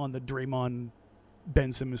to get on the Draymond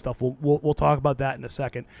Ben Simmons stuff. We'll talk about that in a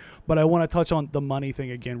second. But I want to touch on the money thing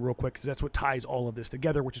again real quick because that's what ties all of this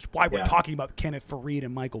together, which is why we're talking about Kenneth Faried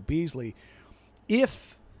and Michael Beasley.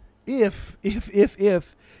 If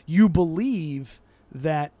you believe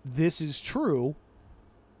that this is true,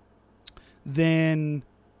 then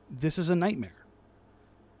this is a nightmare.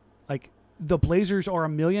 Like, the Blazers are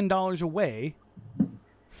 $1 million away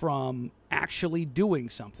from actually doing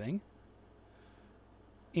something,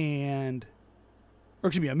 $1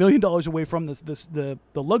 million away from the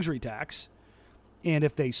luxury tax, and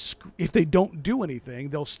if they don't do anything,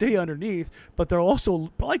 they'll stay underneath, but they'll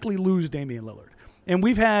also likely lose Damian Lillard. And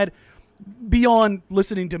we've had, beyond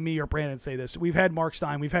listening to me or Brandon say this, we've had Mark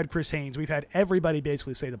Stein, we've had Chris Haynes, we've had everybody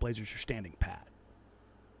basically say the Blazers are standing pat,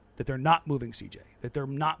 that they're not moving CJ, that they're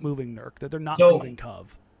not moving Nurk, that they're not moving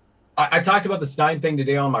Cove. I talked about the Stein thing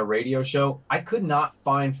today on my radio show. I could not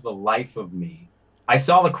find for the life of me. I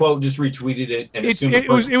saw the quote, just retweeted it, and it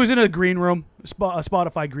was in a green room, a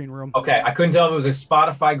Spotify green room. Okay, I couldn't tell if it was a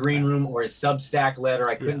Spotify green room or a Substack letter.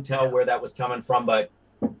 I couldn't tell where that was coming from, but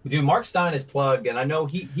dude, Mark Stein is plugged, and I know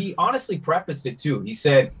he honestly prefaced it too. He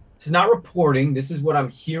said, "This is not reporting. This is what I'm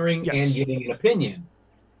hearing and getting an opinion."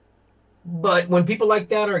 But when people like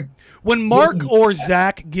that are Mark or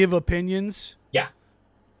Zach give opinions,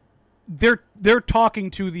 they're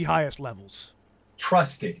talking to the highest levels.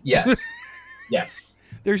 Trusted, yes. Yes.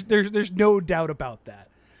 There's no doubt about that.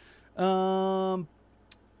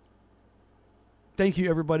 Thank you,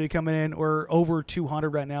 everybody, coming in. We're over 200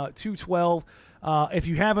 right now at 212. If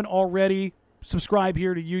you haven't already, subscribe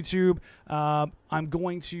here to YouTube. I'm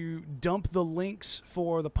going to dump the links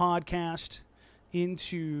for the podcast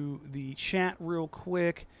into the chat real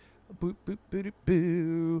quick. Boop, boop, boop,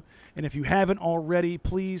 boop. And if you haven't already,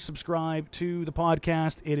 please subscribe to the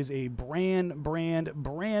podcast. It is a brand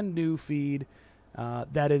new feed.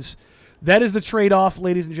 That is the trade-off,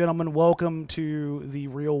 ladies and gentlemen. Welcome to the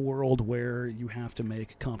real world where you have to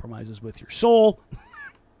make compromises with your soul.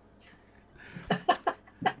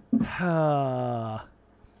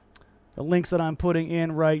 The links that I'm putting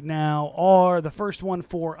in right now are the first one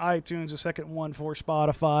for iTunes, the second one for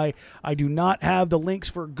Spotify. I do not have the links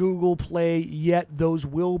for Google Play yet. Those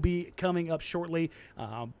will be coming up shortly.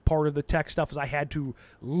 Part of the tech stuff is I had to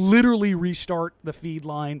literally restart the feed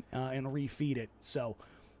line and refeed it. So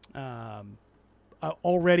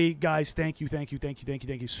already, guys, thank you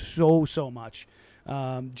so much.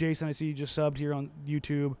 Jason, I see you just subbed here on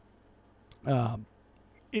YouTube.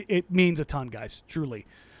 It means a ton, guys, truly.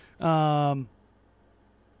 Tim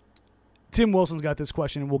Wilson's got this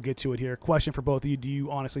question, and we'll get to it here. Question for both of you. Do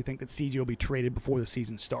you honestly think that CJ will be traded before the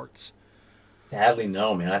season starts? Sadly,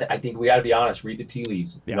 no, man. I think we got to be honest. Read the tea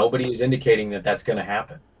leaves. Yeah. Nobody is indicating that that's going to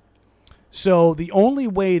happen. So the only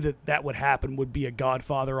way that would happen would be a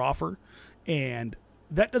Godfather offer, and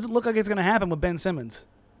that doesn't look like it's going to happen with Ben Simmons.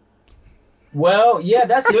 Well, yeah,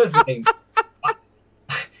 that's the other thing.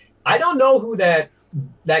 I don't know who that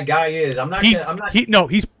guy is.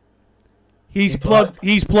 He's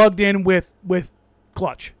plugged in with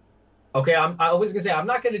Clutch. Okay, I was gonna say I'm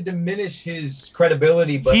not gonna diminish his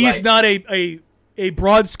credibility, but he is not a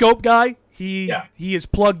broad scope guy. He is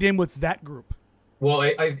plugged in with that group. Well,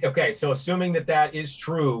 okay, so assuming that is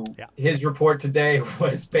true, his report today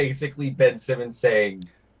was basically Ben Simmons saying,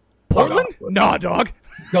 "Portland? Nah, dog,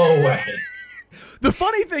 go away." The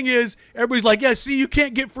funny thing is, everybody's like, yeah, see, you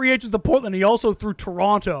can't get free agents to Portland. He also threw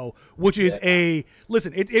Toronto, which is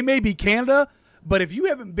listen, it may be Canada, but if you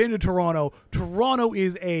haven't been to Toronto, Toronto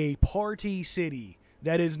is a party city.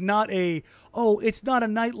 That is not it's not a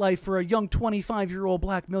nightlife for a young 25-year-old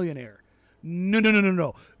black millionaire.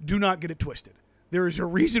 No. Do not get it twisted. There is a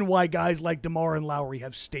reason why guys like DeMar and Lowry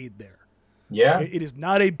have stayed there. Yeah. It is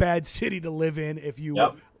not a bad city to live in if you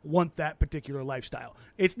want that particular lifestyle.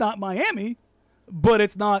 It's not Miami, but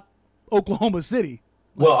it's not Oklahoma City.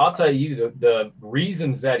 Well, I'll tell you the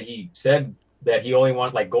reasons that he said that he only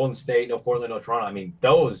wanted like Golden State, no Portland, no Toronto. I mean,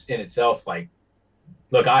 those in itself, like,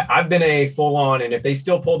 look, I've been a full on, and if they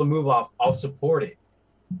still pull the move off, I'll support it.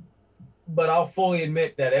 But I'll fully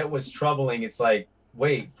admit that it was troubling. It's like,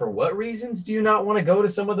 wait, for what reasons do you not want to go to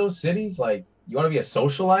some of those cities? Like, you want to be a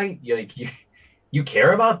socialite? You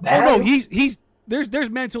care about that? Oh no, there's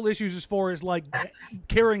mental issues as far as like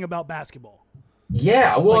caring about basketball.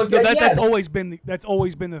 Yeah, well, like, that's always been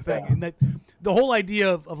the thing, and that the whole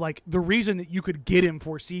idea of like the reason that you could get him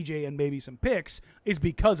for CJ and maybe some picks is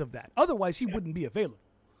because of that. Otherwise, he wouldn't be available.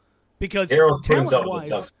 Because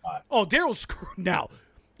talent-wise, Daryl's screwed now.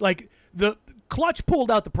 Like the Clutch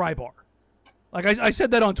pulled out the pry bar. Like I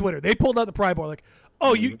said that on Twitter. They pulled out the pry bar. Like,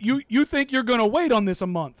 oh, you think you're gonna wait on this a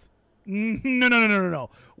month? No.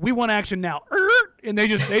 We want action now. And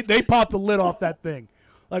they popped the lid off that thing.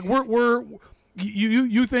 Like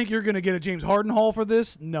you think you're gonna get a James Harden haul for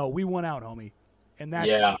this? No, we want out, homie. And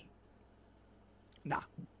that's nah.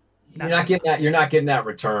 You're not getting that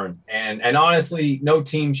return. And honestly, no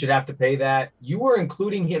team should have to pay that. You were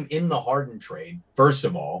including him in the Harden trade, first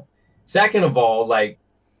of all. Second of all, like,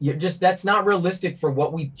 that's not realistic for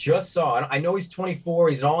what we just saw. I know he's 24,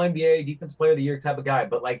 he's an all-NBA defense player of the year type of guy,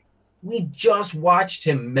 but like, we just watched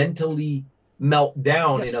him mentally melt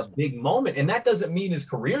down in a big moment. And that doesn't mean his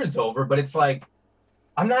career is over, but it's like,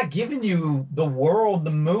 I'm not giving you the world,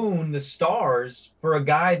 the moon, the stars for a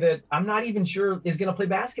guy that I'm not even sure is going to play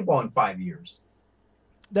basketball in 5 years.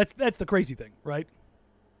 That's the crazy thing, right?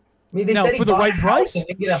 I mean, they said for the right price,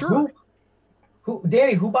 sure.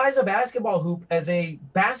 Danny, who buys a basketball hoop as a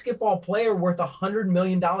basketball player worth $100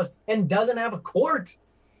 million and doesn't have a court?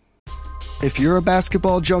 If you're a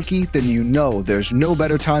basketball junkie, then you know there's no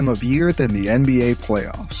better time of year than the NBA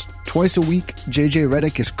playoffs. Twice a week, JJ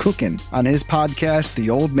Redick is cooking on his podcast, The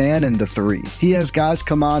Old Man and the Three. He has guys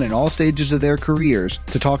come on in all stages of their careers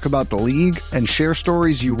to talk about the league and share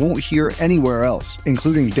stories you won't hear anywhere else,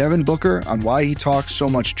 including Devin Booker on why he talks so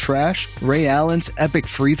much trash, Ray Allen's epic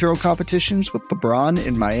free throw competitions with LeBron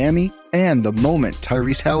in Miami, and the moment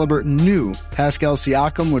Tyrese Halliburton knew Pascal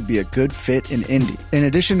Siakam would be a good fit in Indy. In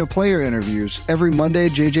addition to player interviews, every Monday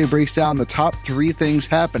JJ breaks down the top 3 things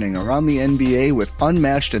happening around the NBA with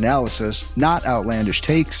unmatched analysis, not outlandish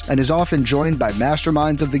takes, and is often joined by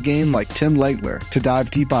masterminds of the game like Tim Legler to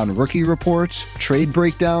dive deep on rookie reports, trade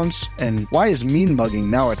breakdowns, and why is mean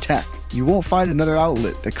mugging now a tech. You won't find another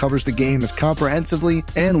outlet that covers the game as comprehensively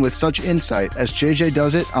and with such insight as JJ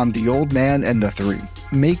does it on The Old Man and the Three.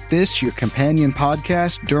 Make this your companion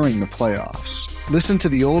podcast during the playoffs. Listen to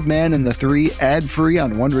The Old Man and the Three ad-free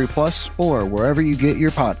on Wondery Plus or wherever you get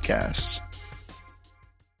your podcasts.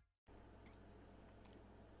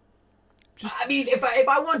 I mean, if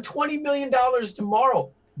I won $20 million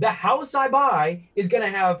tomorrow, the house I buy is going to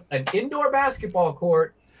have an indoor basketball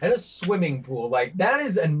court and a swimming pool. Like, that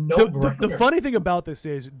is a no-brainer. The funny thing about this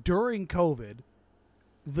is, during COVID,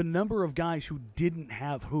 the number of guys who didn't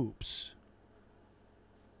have hoops,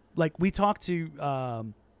 like, we talked to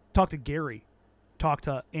Gary, talked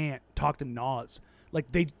to Ant, talked to Nas.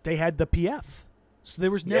 Like, they had the PF. So there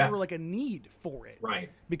was never, like, a need for it. Right.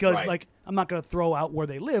 Because, like, I'm not going to throw out where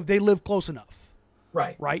they live. They live close enough.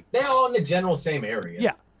 Right. Right? They're all in the general same area.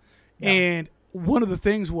 Yeah. And one of the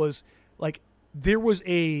things was, like, there was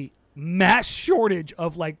a mass shortage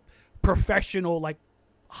of, like, professional, like,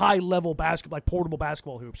 high-level basketball, like, portable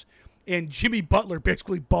basketball hoops. And Jimmy Butler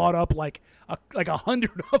basically bought up, like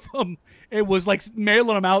 100 of them and was, like,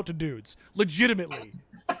 mailing them out to dudes. Legitimately.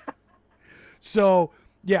 So,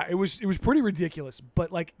 yeah, it was pretty ridiculous.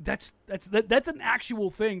 But, like, that's an actual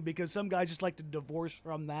thing because some guys just like to divorce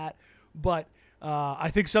from that. But I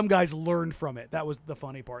think some guys learned from it. That was the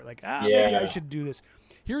funny part. Like, maybe I should do this.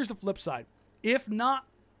 Here's the flip side. If not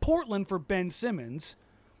Portland for Ben Simmons,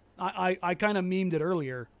 I kind of memed it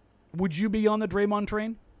earlier. Would you be on the Draymond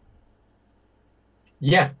train?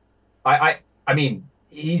 Yeah. I mean,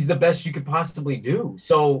 he's the best you could possibly do.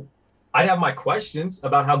 So I'd have my questions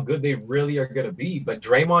about how good they really are going to be, but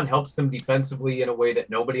Draymond helps them defensively in a way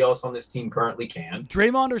that nobody else on this team currently can.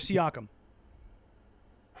 Draymond or Siakam?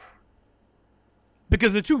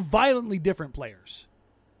 Because they're two violently different players.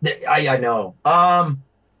 I know.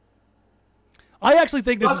 I actually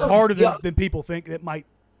think this is harder than people think. It might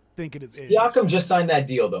think it is. Siakam just signed that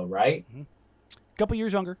deal, though, right? Mm-hmm. Couple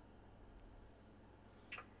years younger.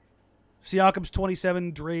 Siakam's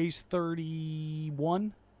 27, Dre's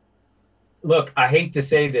 31. Look, I hate to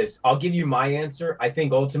say this. I'll give you my answer. I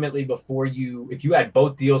think ultimately if you had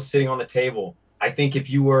both deals sitting on the table, I think if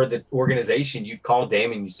you were the organization, you'd call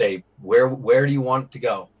Dame and you say, where do you want it to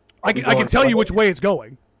go? I can tell you which way it's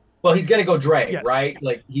going. Well, he's going to go Dre, yes. right?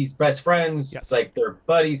 Like, he's best friends. Yes. Like, they're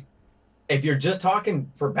buddies. if you're just talking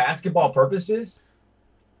for basketball purposes,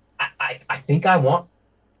 I think I want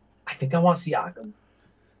Siakam.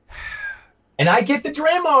 And I get the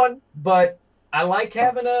Draymond, but I like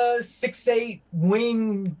having a 6'8"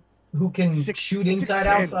 wing who can shoot inside 6'10".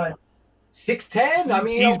 outside. 6'10". I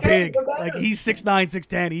mean, he's okay, big. Like he's 6'9",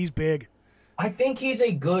 6'10". He's big. I think he's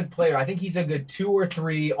a good player. I think he's a good 2 or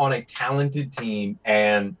 3 on a talented team.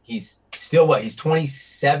 And he's still what? He's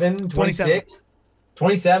 27, 26?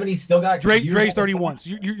 27. He's still got Dre's 31.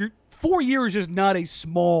 So you're 4 years is not a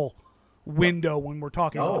small window when we're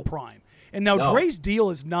talking about prime. And now Dre's deal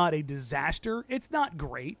is not a disaster. It's not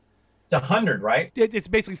great. It's 100, right? It's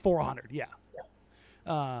basically 400. Yeah.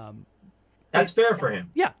 That's fair for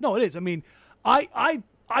him. Yeah, no, it is. I mean, I'm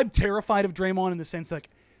terrified of Draymond in the sense that like,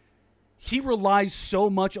 he relies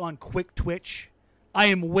so much on quick twitch. I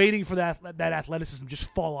am waiting for that athleticism just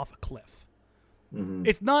fall off a cliff. Mm-hmm.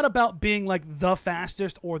 It's not about being like the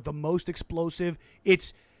fastest or the most explosive.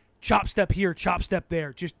 It's chop step here, chop step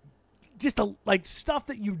there. Just like stuff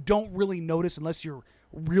that you don't really notice unless you're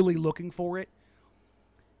really looking for it.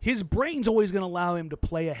 His brain's always going to allow him to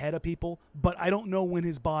play ahead of people, but I don't know when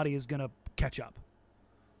his body is going to catch up.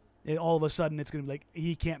 All of a sudden, it's going to be like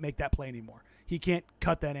he can't make that play anymore. He can't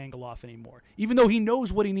cut that angle off anymore, even though he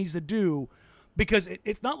knows what he needs to do, because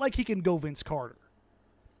it's not like he can go Vince Carter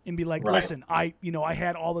and be like, listen, I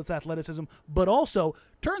had all this athleticism, but also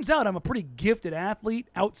turns out I'm a pretty gifted athlete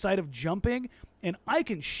outside of jumping, and I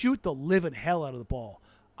can shoot the living hell out of the ball.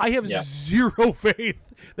 I have zero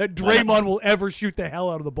faith that Draymond will ever shoot the hell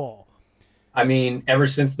out of the ball. I mean, ever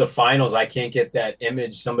since the finals, I can't get that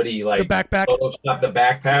image. Somebody like the backpack, the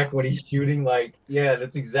backpack when he's shooting. Like, yeah,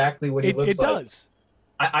 that's exactly what he looks like. It does.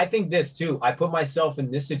 I think this too. I put myself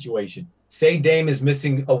in this situation. Say Dame is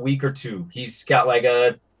missing a week or two. He's got like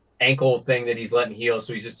a ankle thing that he's letting heal,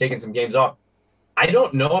 so he's just taking some games off. I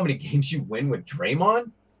don't know how many games you win with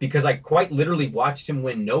Draymond, because I quite literally watched him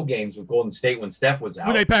win no games with Golden State when Steph was out.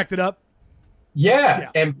 When they packed it up. Yeah.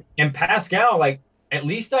 And Pascal, like, at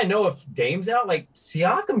least I know if Dame's out, like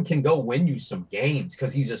Siakam can go win you some games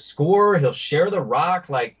because he's a scorer. He'll share the rock.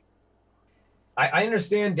 Like, I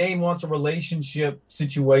understand Dame wants a relationship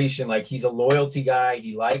situation. Like, he's a loyalty guy.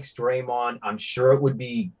 He likes Draymond. I'm sure it would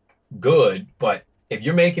be good, but if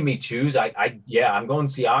you're making me choose, I'm going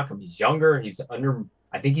Siakam. He's younger.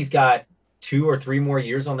 I think he's got 2 or 3 more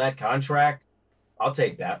years on that contract. I'll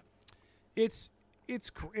take that. It's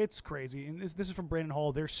crazy. And this is from Brandon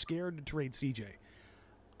Hall. They're scared to trade CJ.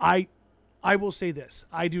 I will say this.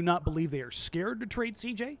 I do not believe they are scared to trade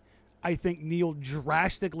CJ. I think Neil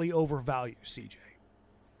drastically overvalues CJ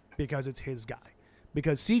because it's his guy.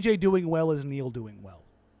 Because CJ doing well is Neil doing well.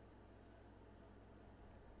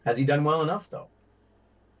 Has he done well enough, though?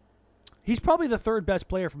 He's probably the 3rd best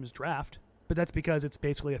player from his draft, but that's because it's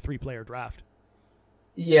basically a 3-player draft.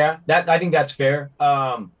 Yeah, I think that's fair.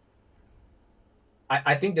 I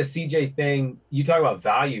think the CJ thing, you talk about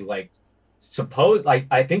value, like,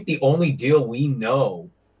 I think the only deal we know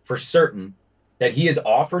for certain that he has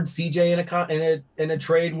offered CJ in a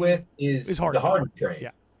trade with is the Harden trade. Yeah.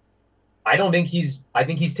 I think he's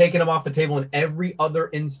taken him off the table in every other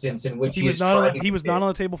instance in which he was not on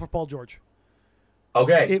the table for Paul George.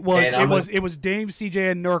 Okay. It was Dame,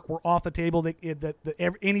 CJ, and Nurk were off the table.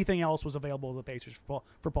 Anything else was available to the Pacers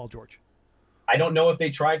for Paul George. I don't know if they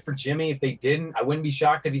tried for Jimmy. If they didn't, I wouldn't be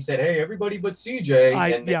shocked if he said, "Hey, everybody but CJ."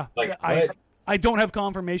 I don't have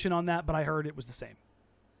confirmation on that, but I heard it was the same.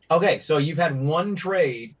 Okay, so you've had one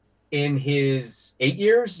trade in his 8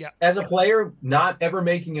 years as a player, not ever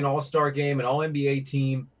making an All-Star game, an All-NBA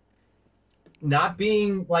team, not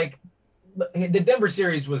being like the Denver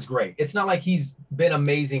series was great. It's not like he's been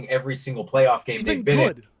amazing every single playoff game they've been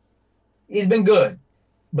in. He's been good.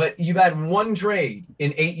 But you've had one trade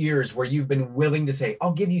in 8 years where you've been willing to say,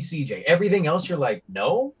 I'll give you CJ. Everything else you're like,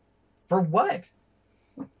 no? For what?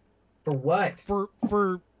 For what?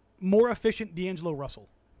 For more efficient D'Angelo Russell.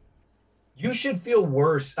 You should feel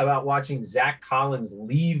worse about watching Zach Collins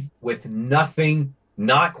leave with nothing,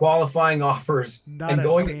 not qualifying offers, and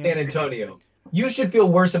going to San Antonio. You should feel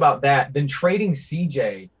worse about that than trading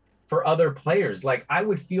CJ for other players. Like, I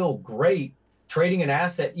would feel great trading an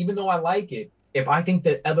asset, even though I like it. If I think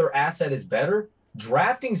the other asset is better,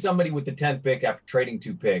 drafting somebody with the 10th pick after trading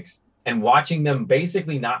 2 picks and watching them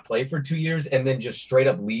basically not play for 2 years and then just straight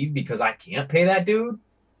up leave because I can't pay that dude,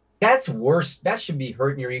 that's worse. That should be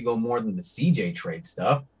hurting your ego more than the CJ trade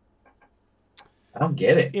stuff. I don't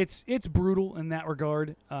get it. It's brutal in that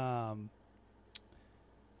regard.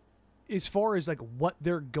 As far as like what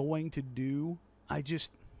they're going to do, I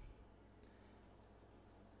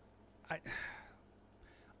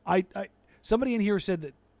somebody in here said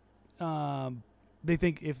that they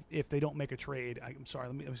think if they don't make a trade, I'm sorry,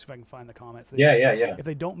 let me see if I can find the comments. Yeah. If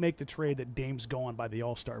they don't make the trade, that Dame's gone by the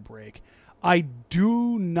All-Star break. I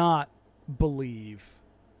do not believe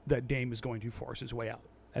that Dame is going to force his way out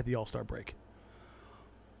at the All-Star break.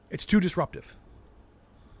 It's too disruptive.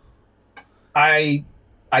 I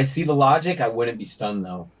see the logic. I wouldn't be stunned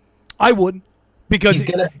though. I would, because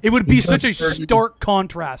it would be such a stark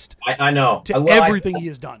contrast. I know to everything he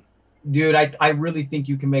has done. Dude, I really think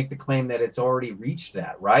you can make the claim that it's already reached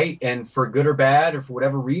that, right? And for good or bad, or for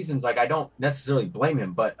whatever reasons, like I don't necessarily blame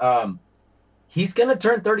him, but he's gonna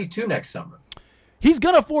turn 32 next summer. He's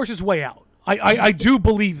gonna force his way out. I do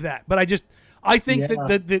believe that, but I think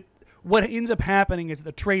that what ends up happening is at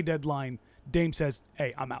the trade deadline, Dame says,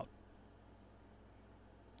 "Hey, I'm out,"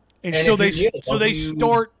 and so they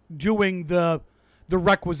start doing the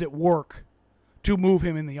requisite work to move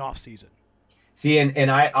him in the offseason. See,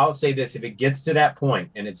 and I'll say this, if it gets to that point,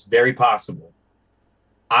 and it's very possible,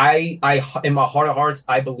 I in my heart of hearts,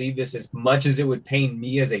 I believe this as much as it would pain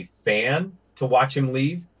me as a fan to watch him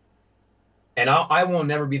leave. And I won't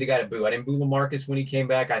never be the guy to boo. I didn't boo LaMarcus when he came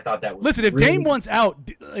back. I thought that was Listen, if Dame wants out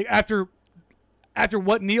after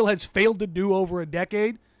what Neil has failed to do over a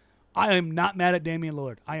decade, I am not mad at Damian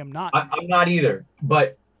Lillard. I am not. I'm not either.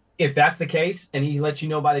 But if that's the case, and he lets you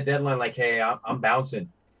know by the deadline, like, hey, I'm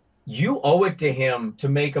bouncing, you owe it to him to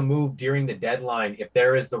make a move during the deadline if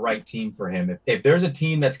there is the right team for him. If there's a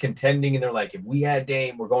team that's contending and they're like, if we had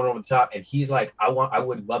Dame, we're going over the top, and he's like, I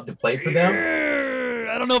would love to play for them.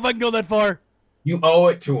 I don't know if I can go that far. You owe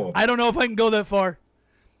it to him. I don't know if I can go that far.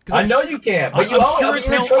 I know you can't, but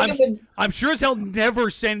I'm sure as hell never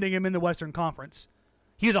sending him in the Western Conference.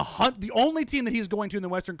 He's the only team that he's going to in the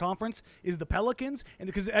Western Conference is the Pelicans,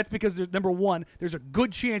 and because number one, there's a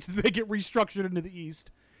good chance that they get restructured into the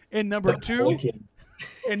East. And number two,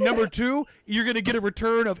 you're going to get a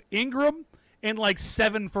return of Ingram and like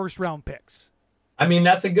 7 first-round picks. I mean,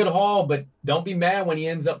 that's a good haul, but don't be mad when he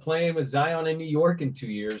ends up playing with Zion in New York in 2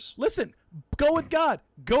 years. Listen, go with God.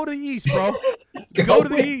 Go to the East, bro. Go to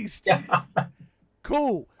the East. Yeah.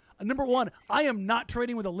 Cool. Number one, I am not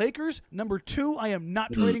trading with the Lakers. Number two, I am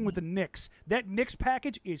not trading with the Knicks. That Knicks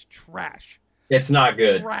package is trash. It's not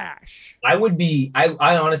good. Trash. I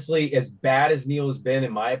honestly, as bad as Neil has been,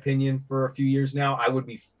 in my opinion, for a few years now, I would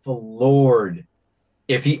be floored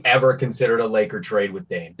if he ever considered a Laker trade with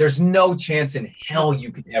Dame. There's no chance in hell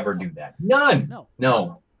you could ever do that. None.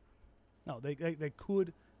 No, they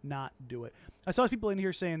could not do it. I saw people in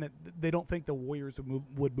here saying that they don't think the Warriors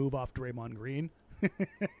would move off Draymond Green.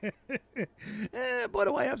 Boy,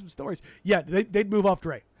 do I have some stories. Yeah, they'd move off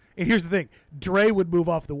Dre. And here's the thing. Dre would move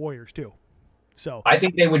off the Warriors, too. So I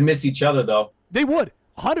think they would miss each other, though. They would.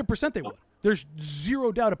 100% they would. There's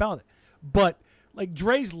zero doubt about it. But, like,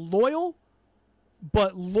 Dre's loyal,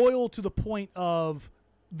 but loyal to the point of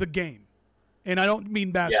the game. And I don't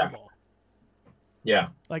mean basketball. Yeah.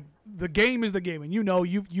 Like, the game is the game. And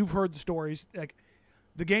you've heard the stories. Like,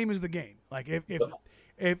 the game is the game. Like,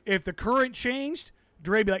 if the current changed,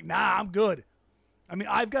 Dre'd be like, nah, I'm good. I mean,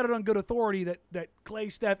 I've got it on good authority that Clay,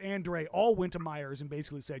 Steph, and Dre all went to Myers and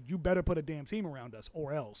basically said, you better put a damn team around us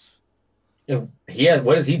or else.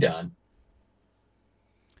 What has he done?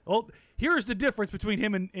 Well, here's the difference between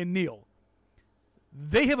him and Neil.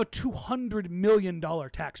 They have a $200 million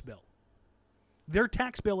tax bill. Their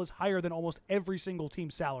tax bill is higher than almost every single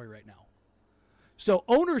team's salary right now. So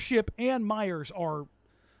ownership and Myers are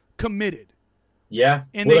committed. Yeah,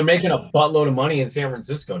 and they're making a buttload of money in San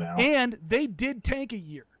Francisco now. And they did tank a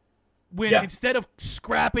year when instead of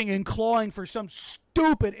scrapping and clawing for some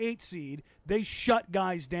stupid 8 seed, they shut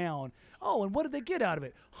guys down. Oh, and what did they get out of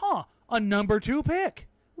it? A number 2 pick.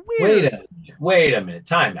 Weird. Wait a minute.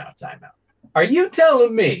 Time out. Are you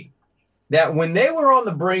telling me that when they were on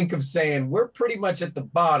the brink of saying we're pretty much at the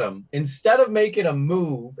bottom, instead of making a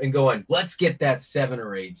move and going, let's get that 7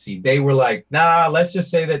 or 8 seed, they were like, nah, let's just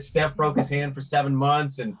say that Steph broke his hand for 7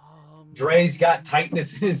 months and Dre's got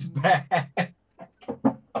tightness in his back.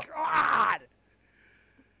 God,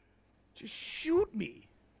 just shoot me.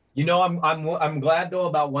 You know, I'm glad though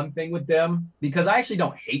about one thing with them, because I actually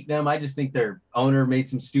don't hate them. I just think their owner made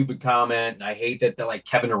some stupid comment, and I hate that like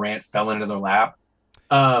Kevin Durant fell into their lap.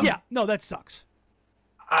 That sucks.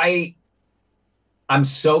 I'm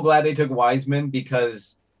so glad they took Wiseman,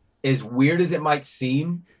 because as weird as it might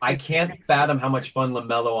seem, I can't fathom how much fun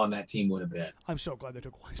LaMelo on that team would have been. I'm so glad they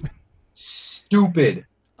took Wiseman. Stupid.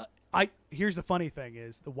 Here's the funny thing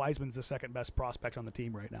is the Wiseman's the second best prospect on the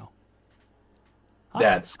team right now.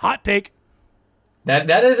 That's hot take.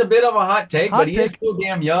 That is a bit of a hot take, but he is so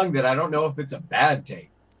damn young that I don't know if it's a bad take.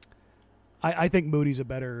 I think Moody's a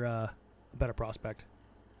better prospect.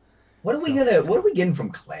 What are we getting from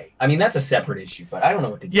Clay? I mean, that's a separate issue, but I don't know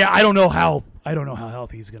what to get. Yeah, I don't know how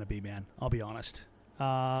healthy he's going to be, man. I'll be honest.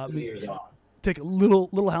 2 years on. Take a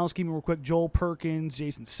little housekeeping real quick. Joel Perkins,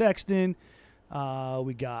 Jason Sexton.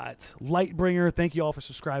 We got Lightbringer. Thank you all for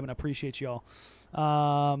subscribing. I appreciate y'all.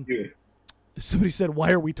 Somebody said,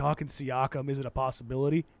 "Why are we talking Siakam? Is it a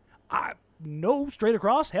possibility?" No, straight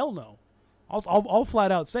across. Hell no. I'll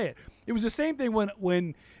flat out say it. It was the same thing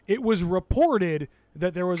when it was reported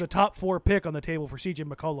that there was a top 4 pick on the table for CJ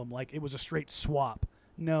McCollum. Like it was a straight swap.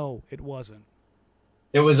 No, it wasn't.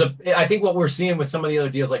 I think what we're seeing with some of the other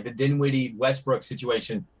deals, like the Dinwiddie Westbrook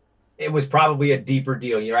situation, it was probably a deeper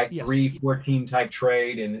deal. You're right, Yes. 3-4 team type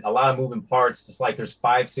trade and a lot of moving parts. It's like there's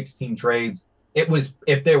 5-16 trades. It was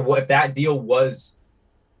if that deal was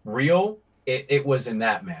real, it was in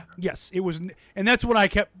that manner. Yes, it was, and that's what I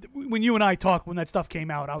kept when you and I talked when that stuff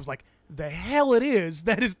came out. I was like, "The hell it is!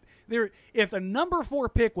 That is there." If the number 4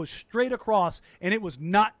 pick was straight across, and it was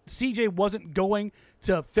not CJ wasn't going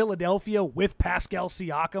to Philadelphia with Pascal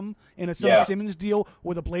Siakam in a Simmons deal,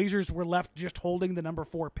 where the Blazers were left just holding the number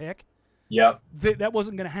 4 pick. Yep, that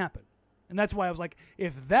wasn't going to happen. And that's why I was like,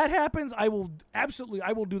 if that happens, I will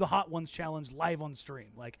do the Hot Ones challenge live on stream.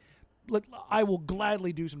 Like, I will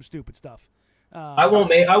gladly do some stupid stuff. I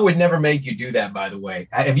would never make you do that, by the way.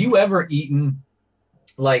 Have you ever eaten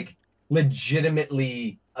like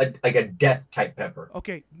legitimately a death type pepper?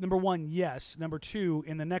 Okay, number 1, yes. Number 2,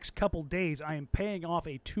 in the next couple days, I am paying off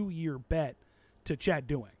a 2-year bet to Chad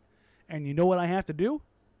Doing. And you know what I have to do?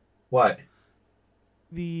 What?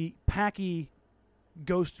 The Packy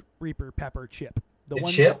Ghost Reaper pepper chip. The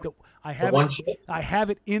chip? I have one it. chip? I have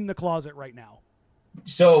it in the closet right now.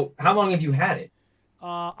 So how long have you had it?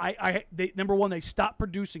 Number 1, they stopped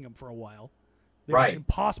producing them for a while. They Right. were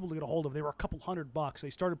impossible to get a hold of. They were a couple $100. They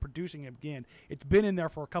started producing them again. It's been in there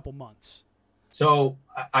for a couple months. So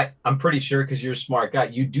I'm pretty sure, because you're a smart guy,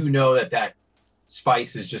 you do know that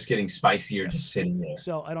spice is just getting spicier just sitting there.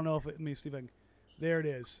 So I don't know if let me see if I can. There it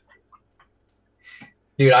is.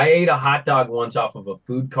 Dude, I ate a hot dog once off of a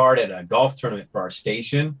food cart at a golf tournament for our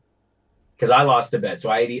station because I lost a bet.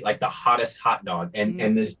 So I ate like the hottest hot dog.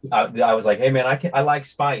 And this, I was like, hey, man, I like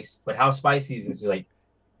spice, but how spicy is this? He's like,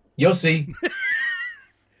 you'll see.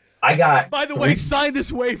 I got. By the way, sign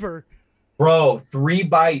this waiver. Bro, 3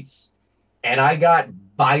 bites, and I got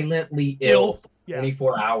violently ill for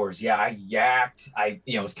 24 hours. Yeah, I yacked.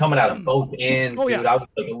 It was coming out of both ends, dude. Yeah. I was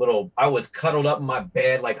like I was cuddled up in my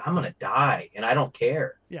bed like I'm gonna die, and I don't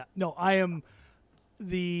care. Yeah, no, I am.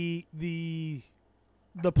 The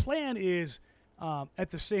plan is,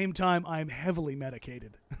 at the same time, I'm heavily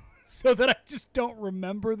medicated, so that I just don't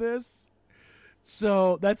remember this.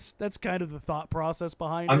 So that's kind of the thought process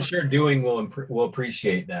behind it. I'm sure Doing will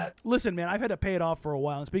appreciate that. Listen, man, I've had to pay it off for a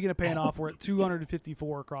while. And speaking of paying off, we're at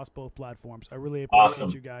 254 across both platforms. I really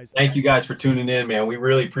appreciate you guys. Thank you guys for tuning in, man. We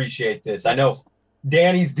really appreciate this. I know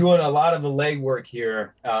Danny's doing a lot of the legwork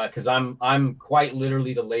here because I'm quite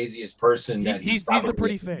literally the laziest person. He's the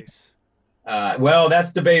pretty face. Well,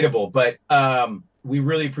 that's debatable, but we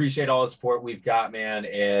really appreciate all the support we've got, man.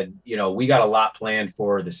 And, we got a lot planned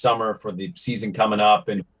for the summer, for the season coming up.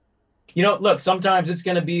 And, look, sometimes it's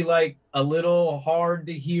going to be like a little hard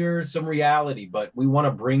to hear some reality, but we want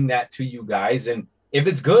to bring that to you guys. And if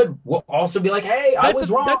it's good, we'll also be like, hey, I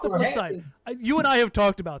was wrong. That's the flip side. You and I have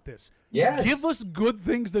talked about this. Yes. Give us good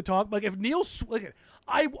things to talk. Like if Neil,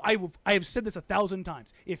 I have said this 1,000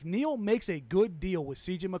 times. If Neil makes a good deal with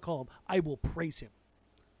CJ McCollum, I will praise him.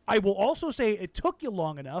 I will also say it took you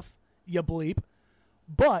long enough, you bleep,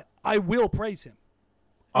 but I will praise him.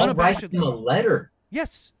 I'll write him a letter.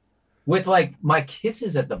 Yes. With like my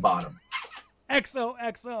kisses at the bottom.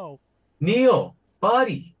 XOXO. Neil,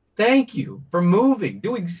 buddy, thank you for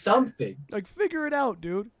doing something. Like figure it out,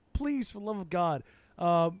 dude. Please, for the love of God.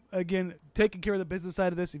 Again, taking care of the business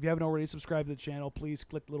side of this. If you haven't already subscribed to the channel, please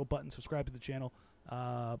click the little button, subscribe to the channel.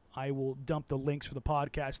 I will dump the links for the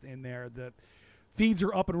podcast in there. The feeds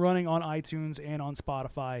are up and running on iTunes and on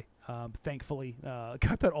Spotify. Thankfully,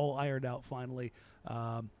 got that all ironed out finally.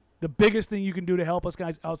 The biggest thing you can do to help us,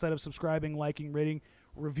 guys, outside of subscribing, liking, rating,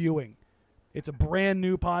 reviewing. It's a brand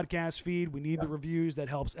new podcast feed. We need the reviews. That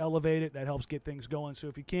helps elevate it. That helps get things going. So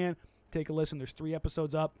if you can, take a listen. There's 3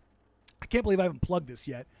 episodes up. I can't believe I haven't plugged this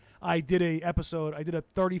yet. I did a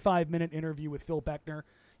 35-minute interview with Phil Beckner.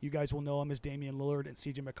 You guys will know him as Damian Lillard and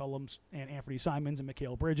CJ McCollum and Anthony Simons and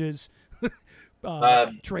Mikal Bridges.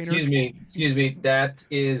 Trainer. Excuse me. That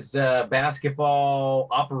is basketball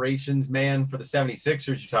operations man for the 76ers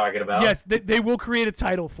you're talking about. Yes, they will create a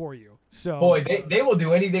title for you. So, boy, they will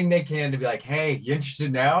do anything they can to be like, hey, you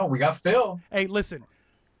interested now? We got Phil. Hey, listen,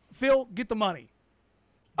 Phil, get the money.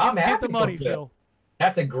 I'm happy Get the money, for him. Phil.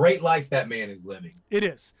 That's a great life that man is living. It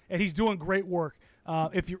is, and he's doing great work.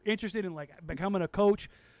 If you're interested in like becoming a coach,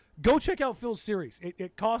 go check out Phil's series.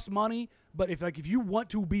 It costs money, but if you want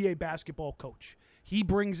to be a basketball coach, he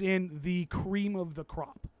brings in the cream of the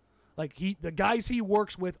crop. Like the guys he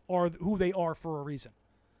works with are who they are for a reason.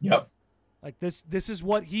 Yep. Like this is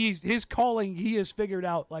what his calling. He has figured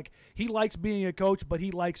out. Like he likes being a coach, but he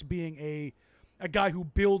likes being a guy who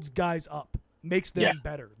builds guys up, makes them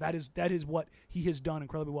better. That is what he has done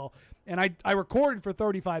incredibly well. And I recorded for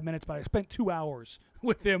 35 minutes, but I spent 2 hours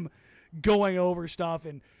with him going over stuff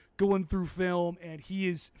and going through film, and he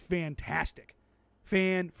is fantastic.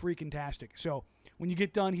 Fan-freaking-tastic. So when you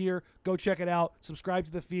get done here, go check it out. Subscribe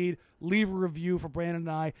to the feed. Leave a review for Brandon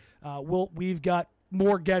and I. We've got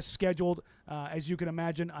more guests scheduled. As you can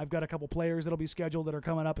imagine, I've got a couple players that'll be scheduled that are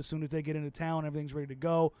coming up as soon as they get into town. Everything's ready to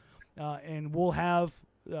go. And we'll have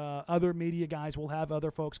other media guys. We'll have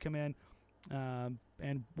other folks come in.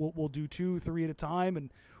 And we'll do 2, 3 at a time.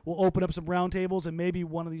 And we'll open up some roundtables. And maybe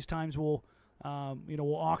one of these times we'll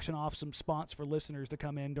auction off some spots for listeners to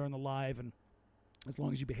come in during the live. And as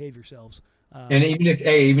long as you behave yourselves. And even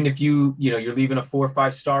if you're leaving a 4 or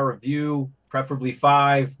 5 star review, preferably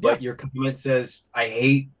 5, but your comment says, I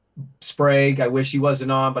hate Sprague. I wish he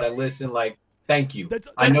wasn't on, but I listen. Like, thank you. That's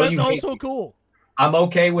you also cool. I'm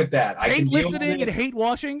okay with that. Hate listening and hate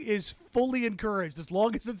watching is fully encouraged as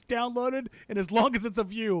long as it's downloaded and as long as it's a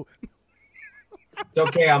view. It's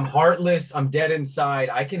okay. I'm heartless. I'm dead inside.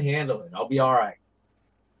 I can handle it. I'll be all right.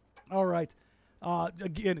 All right.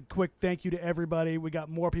 Again, a quick thank you to everybody. We got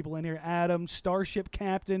more people in here. Adam, Starship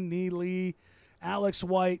Captain, Neely, Alex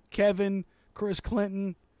White, Kevin, Chris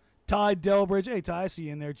Clinton, Ty Delbridge. Hey, Ty, I see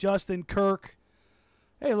you in there. Justin, Kirk.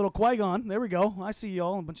 Hey, a little Qui-Gon. There we go. I see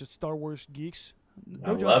y'all. A bunch of Star Wars geeks.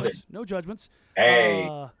 I love it. No judgments. Hey,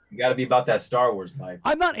 you got to be about that Star Wars life.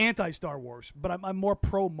 I'm not anti-Star Wars, but I'm more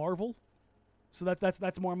pro-Marvel. So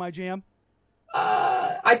that's more my jam.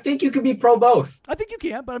 I think you could be pro both. I think you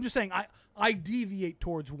can, but I'm just saying I deviate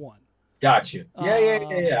towards one. Got you.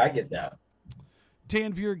 Yeah. I get that.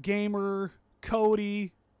 Danveer Gamer,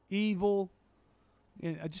 Cody, Evil.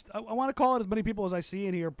 And I want to call it as many people as I see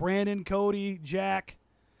in here. Brandon, Cody, Jack.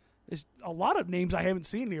 There's a lot of names I haven't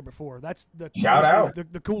seen here before. That's the shout out.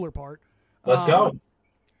 The cooler part. Let's go.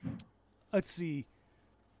 Let's see.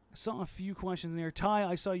 I saw a few questions in there. Ty,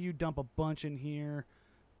 I saw you dump a bunch in here.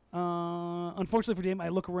 Unfortunately for Dame, I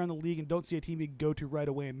look around the league and don't see a team you can go to right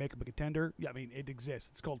away and make them a contender. Yeah, I mean, it exists.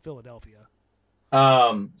 It's called Philadelphia.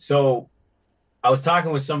 So I was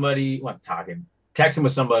texting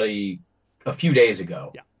with somebody a few days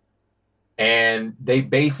ago. Yeah. And they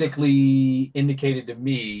basically indicated to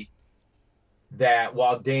me that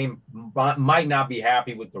while Dame might not be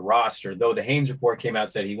happy with the roster, though the Haynes report came out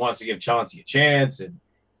and said he wants to give Chauncey a chance, and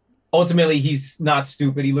ultimately he's not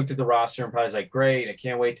stupid. He looked at the roster and probably was like, great, I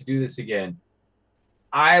can't wait to do this again.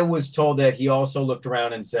 I was told that he also looked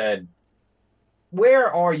around and said,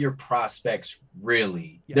 where are your prospects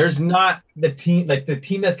really? Yeah. There's not the team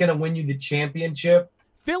that's going to win you the championship.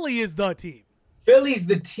 Philly is the team. Philly's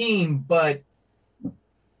the team, but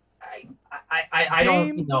I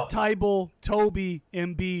don't, Tybal, Toby,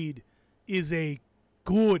 Embiid is a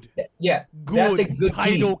good that's a good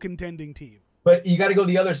title team. Contending team. But you got to go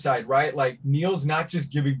the other side, right? Like Neil's not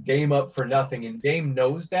just giving Dame up for nothing, and Dame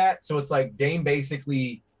knows that. So it's like Dame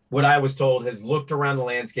basically, what I was told, has looked around the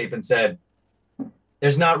landscape and said,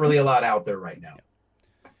 there's not really a lot out there right now.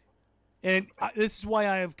 And this is why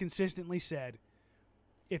I have consistently said,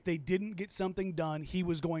 if they didn't get something done, he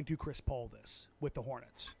was going to Chris Paul this with the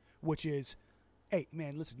Hornets, which is, hey,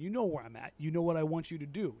 man, listen, you know where I'm at. You know what I want you to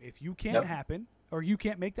do. If you can't happen, or you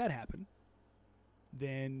can't make that happen,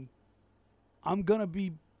 then I'm gonna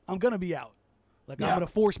be out. Like I'm gonna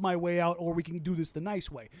force my way out, or we can do this the nice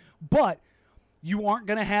way. But you aren't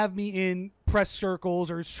gonna have me in press circles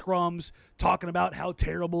or scrums talking about how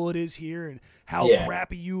terrible it is here and how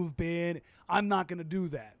crappy you've been. I'm not gonna do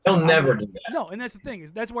that. They'll never do that. No, and that's the thing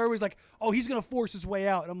is that's where everybody's like, oh, he's gonna force his way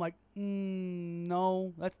out, and I'm like,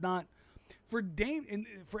 no, that's not. For Dame and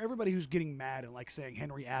for everybody who's getting mad and like saying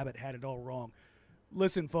Henry Abbott had it all wrong.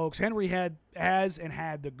 Listen, folks, Henry had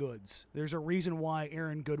the goods. There's a reason why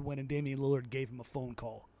Aaron Goodwin and Damian Lillard gave him a phone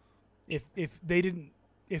call. If he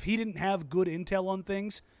didn't have good intel on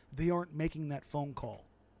things, they aren't making that phone call.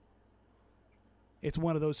 It's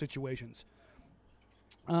one of those situations.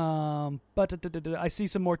 But I see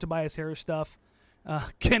some more Tobias Harris stuff.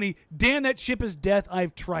 Kenny, Dan, that ship is death.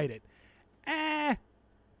 I've tried it.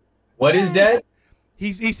 What is dead?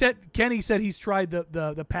 Kenny said he's tried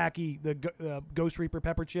the Packy, the Ghost Reaper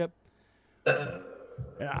pepper chip.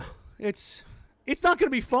 Yeah, it's It's not going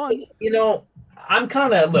to be fun. I'm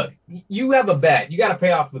kind of look. You have a bet. You got to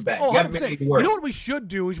pay off the bet. Oh, you got to make it work. You know what we should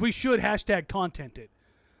do is we should hashtag content it.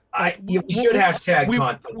 We should hashtag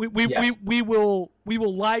content. We will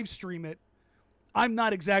live stream it. I'm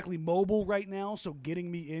not exactly mobile right now, so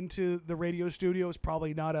getting me into the radio studio is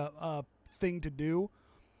probably not a thing to do.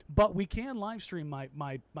 But we can live stream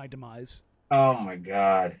my demise. Oh my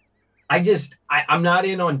God. I'm not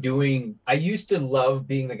in on doing. I used to love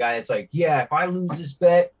being the guy that's like, yeah, if I lose this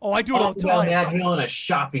bet, I do it all the time. That hill in a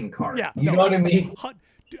shopping cart. Yeah, you know what I mean?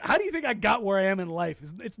 How do you think I got where I am in life?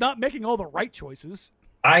 It's not making all the right choices.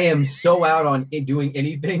 I am so out on doing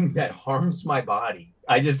anything that harms my body.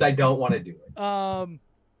 I don't want to do it.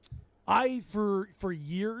 I for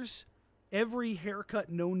years, every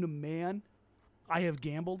haircut known to man, I have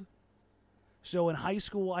gambled. So in high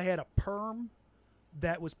school, I had a perm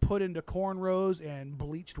that was put into cornrows and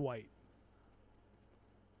bleached white.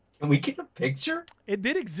 Can we get a picture? It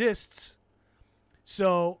did exist.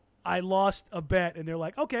 So I lost a bet, and they're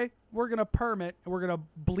like, okay, we're going to perm it, and we're going to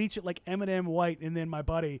bleach it like M&M white. And then my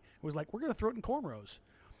buddy was like, we're going to throw it in cornrows.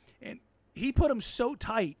 And he put them so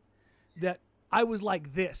tight that I was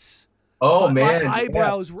like this. Oh, man. My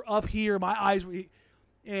eyebrows were up here. My eyes were...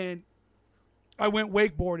 And I went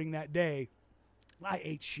wakeboarding that day. I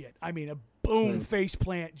ate shit. I mean, a boom face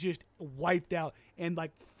plant just wiped out. And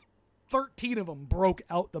like 13 of them broke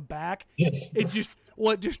out the back. It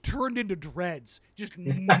just turned into dreads. Just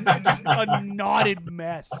a knotted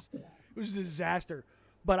mess. It was a disaster.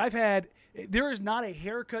 But there is not a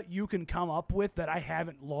haircut you can come up with that I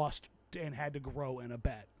haven't lost and had to grow in a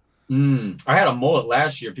bet. I had a mullet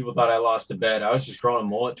last year. People thought I lost a bet. I was just growing a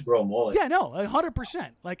mullet to grow a mullet. Yeah, no, 100%.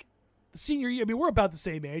 Like the senior year, I mean, we're about the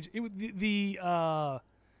same age.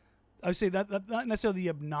 I would say that not necessarily the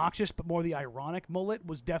obnoxious, but more the ironic mullet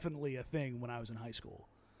was definitely a thing when I was in high school.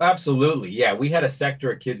 Absolutely. Yeah. We had a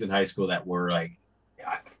sector of kids in high school that were like,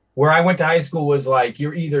 where I went to high school was like,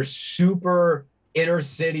 you're either super inner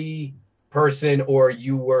city person or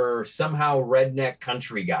you were somehow redneck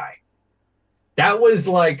country guy. That was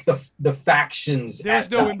like the factions. There's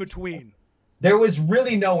no in between. There was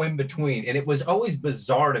really no in between. And it was always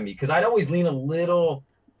bizarre to me because I'd always lean a little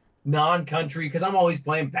non-country because I'm always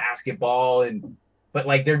playing basketball but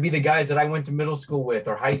like there'd be the guys that I went to middle school with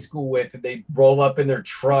or high school with, and they'd roll up in their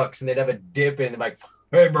trucks and they'd have a dip in and like,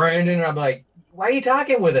 hey Brandon, and I'm like, why are you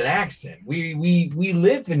talking with an accent? We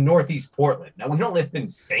live in Northeast Portland. Now we don't live in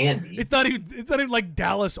Sandy. It's not even like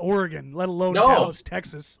Dallas, Oregon, let alone Dallas,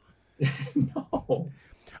 Texas. No.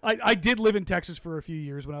 I did live in Texas for a few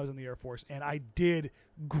years when I was in the Air Force, and I did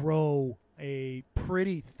grow a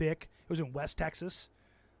pretty thick, it was in West Texas.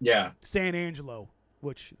 Yeah. San Angelo,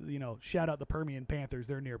 which, shout out the Permian Panthers.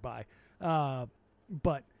 They're nearby.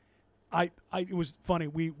 But it was funny.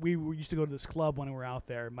 We used to go to this club when we were out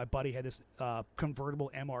there. My buddy had this convertible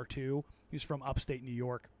MR2. He was from upstate New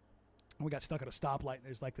York. And we got stuck at a stoplight, and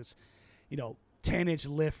there's like this, 10-inch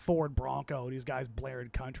lift Ford Bronco. These guys blaring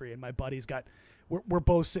country. And my buddy's got, we're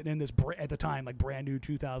both sitting in this, at the time, like brand new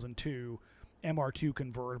 2002 MR2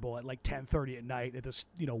 convertible at like 10:30 at night at this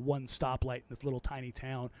one stoplight in this little tiny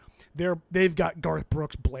town. They've got Garth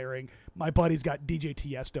Brooks blaring. My buddy's got DJ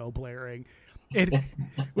Tiesto blaring, and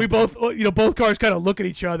we both both cars kind of look at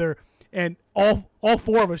each other, and all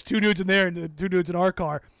four of us, two dudes in there and the two dudes in our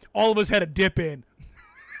car, all of us had a dip in.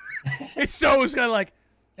 And so it was kind of like,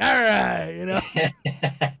 all right,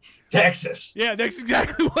 Texas. Yeah, that's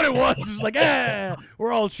exactly what it was. It's like,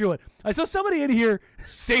 we're all chewing. I saw somebody in here,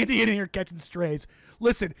 Sandy in here catching strays.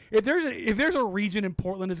 Listen, if there's a region in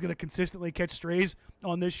Portland that's going to consistently catch strays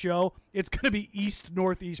on this show, it's going to be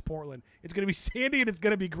Northeast Portland. It's going to be Sandy and it's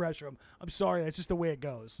going to be Gresham. I'm sorry, that's just the way it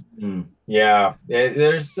goes. Yeah,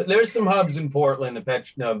 there's some hubs in Portland,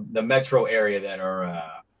 the metro area that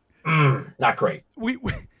are not great.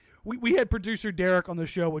 We had producer Derek on the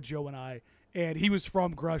show with Joe and I, and he was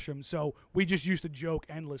from Gresham, so we just used to joke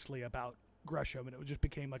endlessly about Gresham, and it just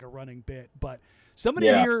became like a running bit. But somebody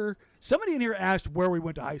in here asked where we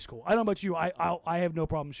went to high school. I don't know about you. I have no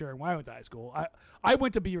problem sharing where I went to high school. I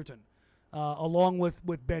went to Beaverton, along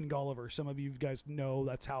with Ben Gulliver. Some of you guys know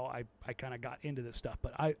that's how I kind of got into this stuff.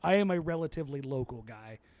 But I am a relatively local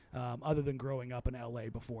guy, other than growing up in L.A.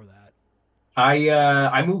 before that.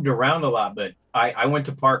 I moved around a lot, but I went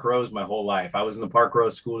to Park Rose my whole life. I was in the Park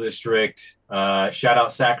Rose School District. Shout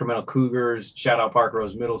out Sacramento Cougars. Shout out Park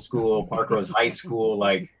Rose Middle School, Park Rose High School.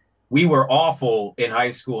 Like, we were awful in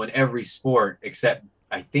high school in every sport except,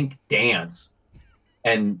 I think, dance.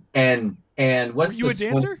 And what's you a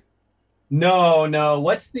dancer? No.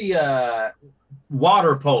 What's the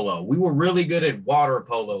water polo? We were really good at water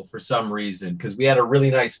polo for some reason because we had a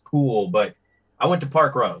really nice pool, but I went to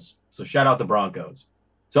Park Rose, so shout out the Broncos.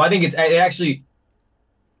 So I think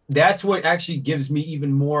that's what actually gives me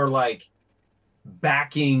even more like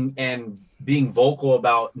backing and being vocal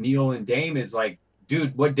about Neil and Dame is like,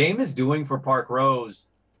 dude, what Dame is doing for Park Rose,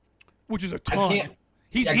 which is a ton.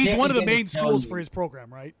 He's one of the main schools for his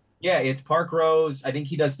program, right? Yeah, it's Park Rose. I think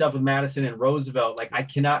he does stuff with Madison and Roosevelt. Like, I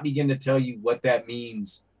cannot begin to tell you what that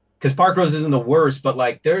means, because Park Rose isn't the worst, but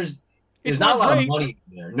like there's not a lot of money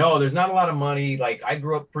there. No, there's not a lot of money. Like, I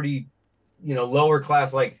grew up pretty, lower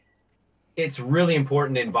class. Like, it's really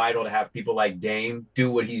important and vital to have people like Dame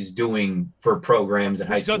do what he's doing for programs at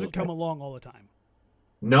high school. He doesn't come along all the time.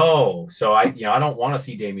 No, so I don't want to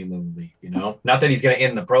see Damian Lillard leave. Not that he's going to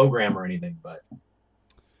end the program or anything, but.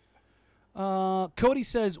 Cody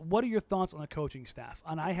says, what are your thoughts on the coaching staff?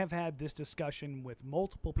 And I have had this discussion with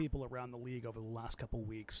multiple people around the league over the last couple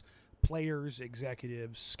weeks. Players,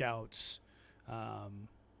 executives, scouts,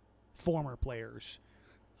 former players.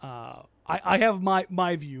 I have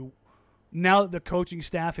my view. Now that the coaching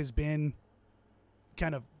staff has been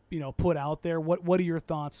kind of, put out there, what are your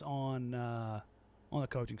thoughts on the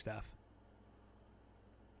coaching staff?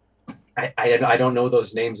 I don't know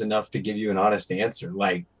those names enough to give you an honest answer.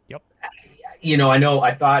 Like, yep.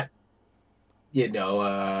 I thought, I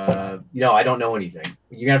don't know anything.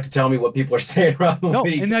 You're gonna have to tell me what people are saying around the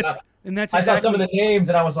league. And that's exactly, I saw some of the names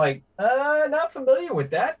and I was like, not familiar with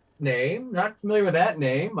that name. Not familiar with that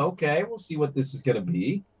name. Okay, we'll see what this is gonna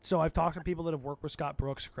be. So I've talked to people that have worked with Scott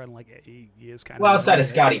Brooks, kind of like he is kind of outside of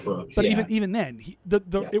Scotty Brooks, but even then,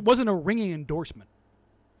 it wasn't a ringing endorsement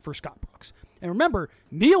for Scott Brooks. And remember,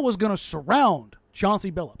 Neil was going to surround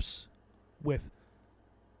Chauncey Billups with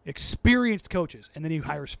experienced coaches, and then he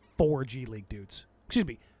hires 4 G League dudes.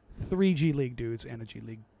 3 G League dudes and a G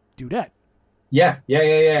League dudette. Yeah.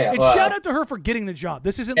 And shout out to her for getting the job.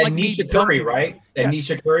 This isn't like Nisha Curry, right? And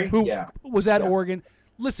Nisha Curry, who was at Oregon.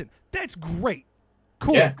 Listen, that's great.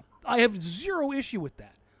 Cool. Yeah. I have zero issue with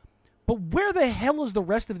that. But where the hell is the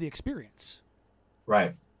rest of the experience?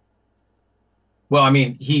 Right. Well, I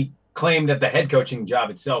mean, he claimed that the head coaching job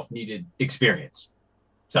itself needed experience.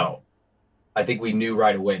 So I think we knew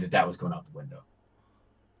right away that was going out the window.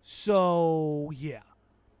 So, yeah.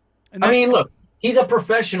 I mean, look, he's a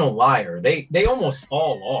professional liar. They almost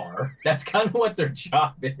all are. That's kind of what their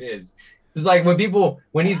job is. It's like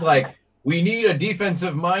when he's like, we need a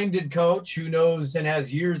defensive-minded coach who knows and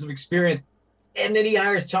has years of experience, and then he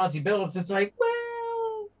hires Chauncey Billups. It's like,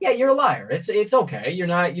 well, yeah, you're a liar. It's okay. You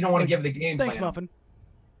don't want to give the game Thanks, plan. Muffin.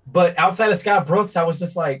 But outside of Scott Brooks, I was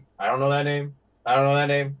just like, I don't know that name.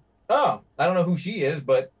 Oh, I don't know who she is,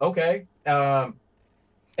 but okay. And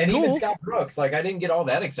cool. Even Scott Brooks, like, I didn't get all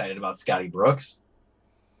that excited about Scotty Brooks.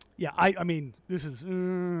 Yeah, I mean, this is.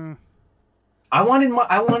 I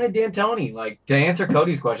wanted D'Antoni. Like, to answer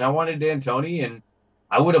Cody's question, I wanted D'Antoni, and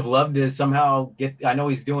I would have loved to somehow get. I know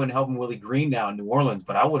he's helping Willie Green now in New Orleans,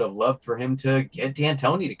 but I would have loved for him to get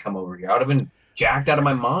D'Antoni to come over here. I would have been jacked out of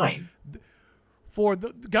my mind. For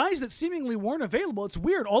the guys that seemingly weren't available, it's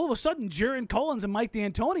weird. All of a sudden, Jaron Collins and Mike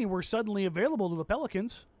D'Antoni were suddenly available to the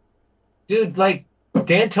Pelicans. Dude, like,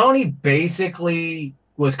 D'Antoni basically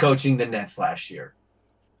was coaching the Nets last year.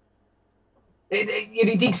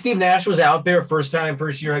 You think Steve Nash was out there first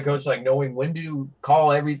year head coach, like knowing when to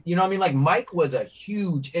call every, what I mean? Like, Mike was a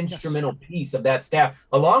huge instrumental piece of that staff,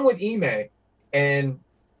 along with Ime. And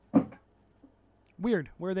weird.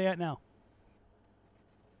 Where are they at now?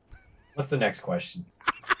 What's the next question?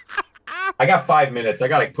 I got 5 minutes. I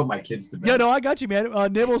got to put my kids to bed. Yeah, no, I got you, man.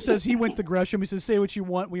 Nibble says he went to Gresham. He says, say what you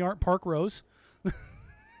want. We aren't Park Rose.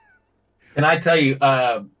 Can I tell you,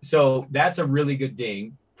 so that's a really good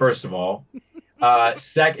ding, first of all.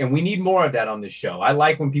 And we need more of that on this show. I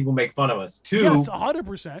like when people make fun of us. 2, yes,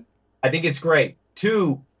 100%. I think it's great.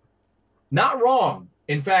 2, not wrong.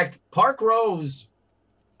 In fact, Park Rose,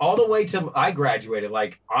 all the way to I graduated,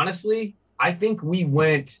 like, honestly, I think we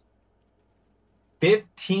went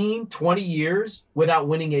 15, 20 years without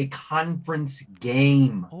winning a conference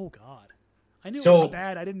game. Oh, God. I knew it was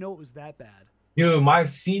bad. I didn't know it was that bad. Dude, my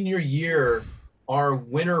senior year, our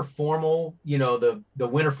winter formal, the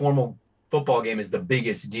winter formal football game is the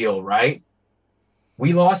biggest deal, right?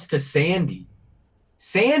 We lost to Sandy.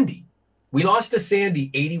 We lost to Sandy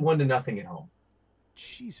 81-0 at home.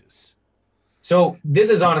 Jesus. So this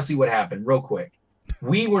is honestly what happened, real quick.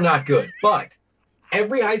 We were not good, but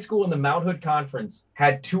every high school in the Mount Hood Conference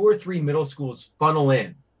had 2 or 3 middle schools funnel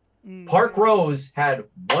in. Park Rose had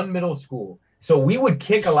 1 middle school. So we would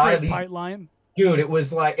kick a lot of these. Pipeline. Dude, it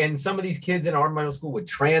was like, and some of these kids in our middle school would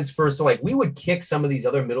transfer. So, like, we would kick some of these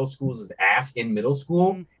other middle schools' ass in middle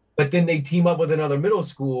school, but then they'd team up with another middle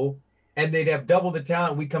school and they'd have double the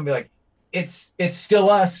talent. We'd come be like, it's still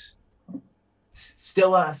us.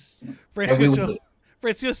 Still us.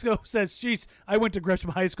 Francisco says, "Jeez, I went to Gresham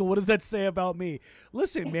High School. What does that say about me?"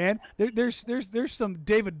 Listen, man, there's some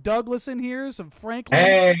David Douglas in here, some Franklin,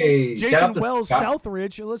 Hey, Jason Wells,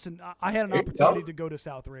 Southridge. Listen, I had an opportunity to go to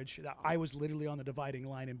Southridge. I was literally on the dividing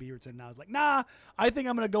line in Beaverton, and I was like, nah, I think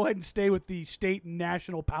I'm going to go ahead and stay with the state and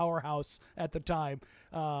national powerhouse at the time.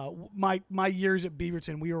 My years at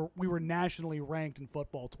Beaverton, we were nationally ranked in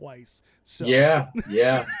football twice. So yeah.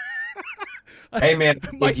 Hey man,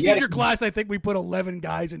 my senior class, I think we put 11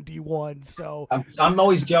 guys in D1. So I'm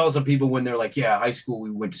always jealous of people when they're like, "Yeah, high school we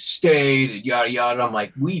went to state and yada yada." I'm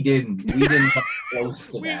like, we didn't come close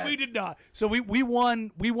to that. We did not. So we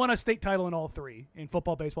won a state title in all three, in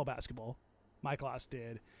football, baseball, basketball. My class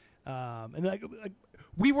did, and like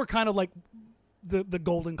we were kind of like the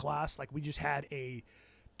golden class. Like we just had a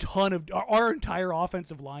ton of our entire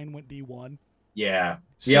offensive line went D1. Yeah.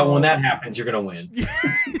 So, yeah, when that happens, you're gonna win.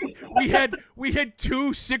 we had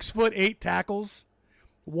 2 6'8" tackles.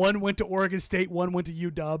 One went to Oregon State, one went to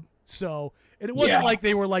UW. So it wasn't like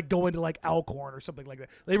they were like going to like Alcorn or something like that.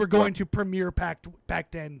 They were going to premier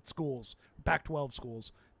Pac-10 schools, Pac-12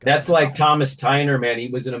 schools. That's like Thomas Tyner, man. He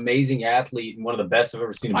was an amazing athlete and one of the best I've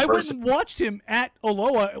ever seen in person. I went and watched him at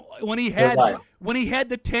Aloha when he had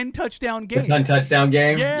the 10 touchdown game. The 10 touchdown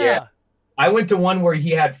game? Yeah. I went to one where he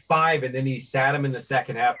had 5 and then he sat him in the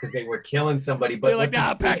second half because they were killing somebody. But they're like,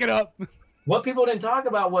 nah, pack it up. What people didn't talk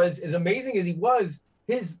about was, as amazing as he was,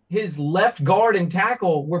 his left guard and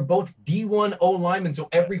tackle were both D1 O linemen. So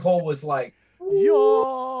every hole was like,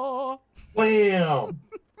 yo, wow.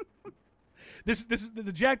 This is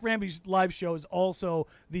the Jack Ramby's live show is also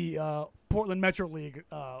the Portland Metro League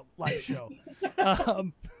live show.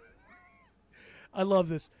 I love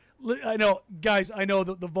this. I know, guys. I know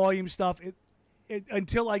the volume stuff. It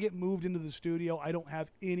until I get moved into the studio, I don't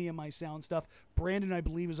have any of my sound stuff. Brandon, I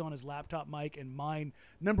believe, is on his laptop mic, and mine.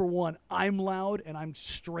 Number one, I'm loud, and I'm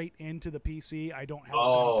straight into the PC. I don't have.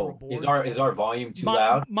 Oh, board. Is our volume too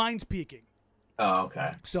loud? Mine's peaking. Oh,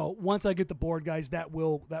 okay. So once I get the board, guys, that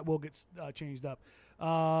will get changed up.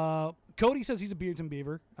 Cody says he's a Beards and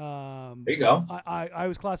Beaver. There you go. I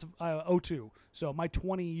was class of 02, so my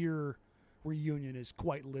 20-year reunion is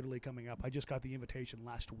quite literally coming up. I just got the invitation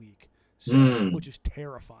last week, so which is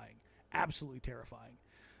terrifying, absolutely terrifying.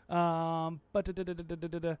 But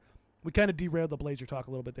we kind of derailed the Blazer talk a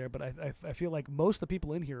little bit there, but I feel like most of the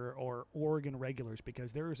people in here are Oregon regulars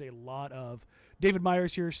because there is a lot of David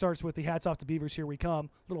Myers here starts with the hats off to Beavers, here we come,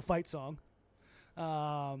 little fight song.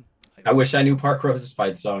 I wish I knew Park Rose's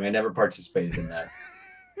fight song. I never participated in that.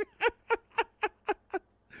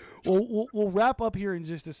 We'll wrap up here in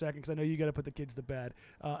just a second because I know you got to put the kids to bed.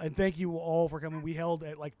 And thank you all for coming. We held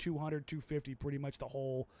at like 200, 250 pretty much the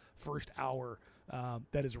whole first hour.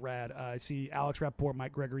 That is rad. I see Alex Rappaport,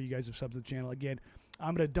 Mike Gregory, you guys have subbed to the channel. Again,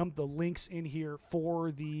 I'm going to dump the links in here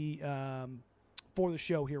for the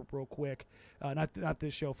show here real quick. Not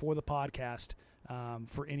this show, for the podcast.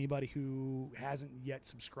 For anybody who hasn't yet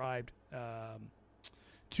subscribed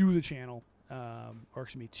to the channel, or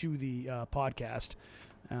excuse me, to the podcast.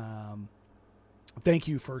 Thank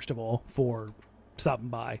you, first of all, for stopping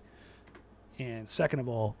by. And second of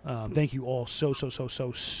all, thank you all so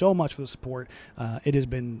much for the support. It has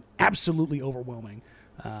been absolutely overwhelming.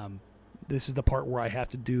 This is the part where I have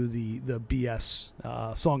to do the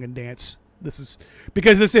BS song and dance. This is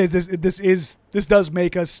because this does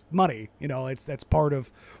make us money. You know, that's part of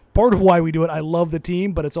why we do it. I love the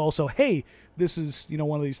team, but it's also, hey, this is, you know,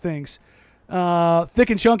 one of these things. Thick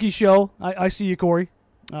and Chunky show. I see you, Corey.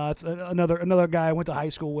 It's another guy I went to high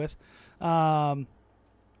school with.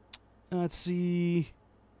 Let's see.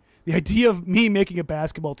 The idea of me making a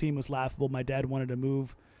basketball team was laughable. My dad wanted to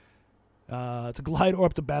move to Glide or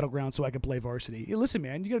up to Battleground so I could play varsity. Hey, listen,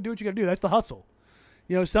 man, you got to do what you got to do. That's the hustle.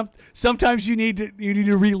 You know, sometimes you need to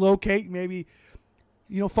relocate. Maybe,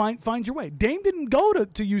 you know, find your way. Dame didn't go to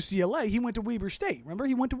UCLA. He went to Weber State. Remember,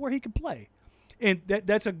 he went to where he could play. And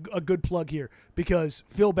that's a good plug here because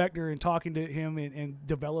Phil Beckner, in talking to him and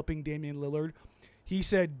developing Damian Lillard, he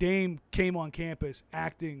said Dame came on campus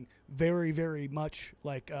acting very, very much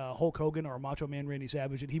like Hulk Hogan or Macho Man Randy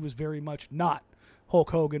Savage, and he was very much not Hulk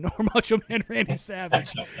Hogan or Macho Man Randy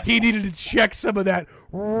Savage. He needed to check some of that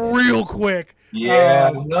real quick.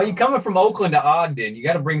 Yeah, no, you coming from Oakland to Ogden, you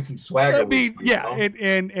got to bring some swagger. I mean, yeah,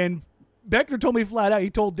 and Beckner told me flat out. He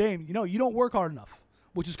told Dame, you know, you don't work hard enough.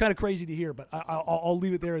 Which is kind of crazy to hear, but I'll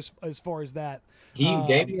leave it there as far as that.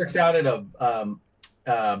 Dave works out at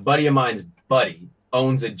a buddy of mine's buddy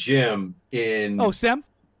owns a gym in Sem?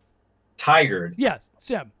 Tigard. Yeah,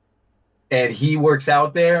 Sem. And he works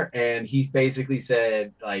out there, and he's basically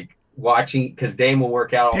said, like, watching because Dame will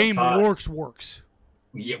work out all Dame the time. works.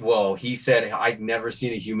 Yeah, well, he said I'd never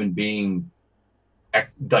seen a human being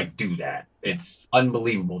like do that. It's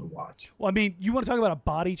unbelievable to watch. Well, I mean, you want to talk about a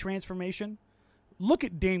body transformation? Look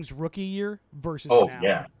at Dame's rookie year versus Oh now.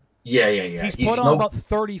 yeah. He's put on about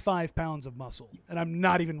 35 pounds of muscle, and I'm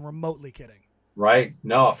not even remotely kidding. Right?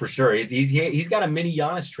 No, for sure. He's got a mini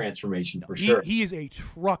Giannis transformation for sure. He is a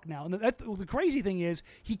truck now. And the crazy thing is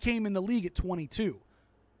he came in the league at 22,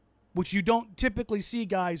 which you don't typically see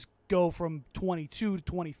guys go from 22 to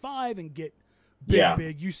 25 and get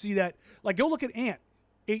big. You see that. Like, go look at Ant,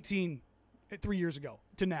 18 3 years ago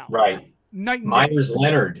to now. Right. Night and Myers day.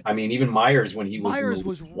 Leonard. I mean, even Myers when he was Myers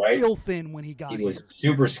was real thin when he got here. He was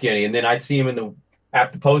super skinny. And then I'd see him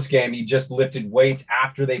at the post game, he just lifted weights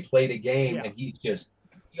after they played a game, and he just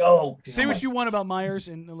say what you want about Myers,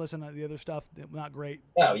 and listen, the other stuff not great.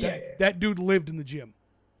 Oh that dude lived in the gym.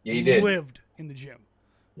 Yeah, he did. Lived in the gym.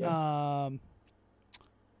 Yeah.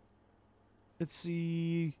 Let's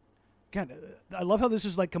see. God, I love how this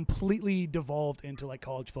is like completely devolved into like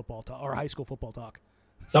college football talk or high school football talk.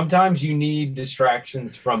 Sometimes you need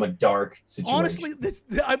distractions from a dark situation. Honestly,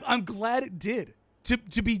 I'm glad it did.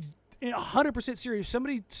 To be 100% serious.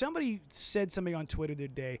 Somebody said something on Twitter the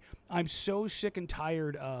other day. I'm so sick and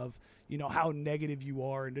tired of how negative you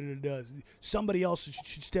are and somebody else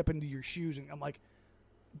should step into your shoes. And I'm like,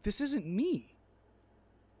 this isn't me.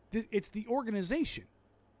 It's the organization.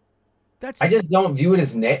 I just don't view it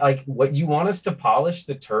as like what you want us to polish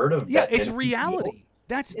the turd of. Yeah, it's reality.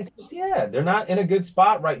 They're not in a good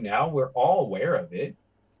spot right now. We're all aware of it.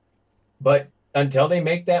 But until they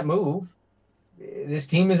make that move, this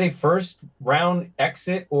team is a first round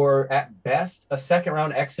exit or at best a second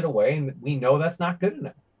round exit away. And we know that's not good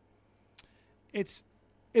enough. It's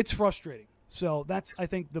frustrating. So that's, I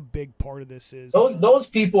think, the big part of this is those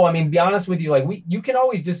people. I mean, be honest with you, like you can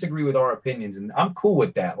always disagree with our opinions, and I'm cool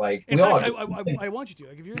with that. Like, I want you to.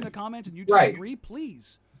 Like, if you're in the comments and you disagree,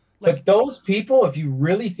 please. Like, but those people, if you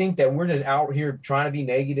really think that we're just out here trying to be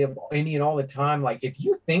negative Indian all the time, like if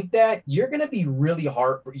you think that, you're gonna be really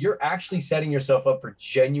you're actually setting yourself up for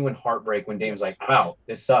genuine heartbreak when Dame's like, I'm out.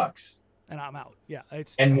 This sucks. And I'm out. Yeah.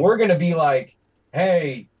 And we're gonna be like,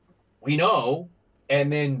 hey, we know.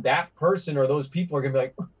 And then that person or those people are gonna be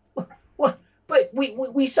like, what? But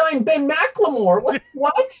we signed Ben McLemore.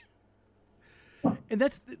 What? And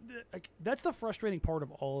that's the frustrating part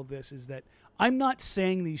of all of this is that I'm not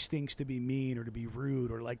saying these things to be mean or to be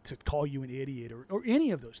rude or like to call you an idiot or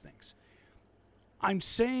any of those things. I'm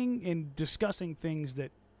saying and discussing things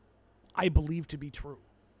that I believe to be true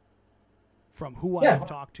from who I have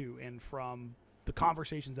talked to and from the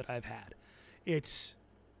conversations that I've had. It's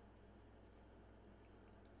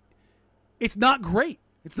not great.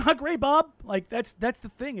 It's not great, Bob. Like that's the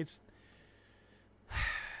thing.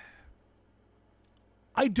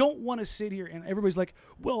 I don't want to sit here and everybody's like,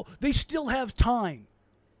 well, they still have time.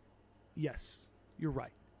 Yes, you're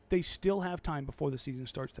right. They still have time before the season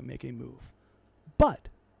starts to make a move. But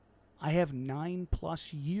I have 9+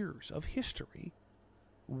 years of history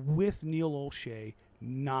with Neil Olshey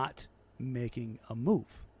not making a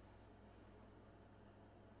move.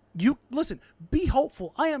 You listen, be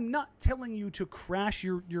hopeful. I am not telling you to crash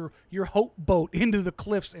your hope boat into the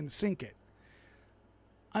cliffs and sink it.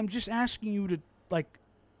 I'm just asking you to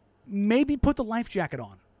maybe put the life jacket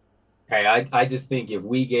on. Hey, I just think if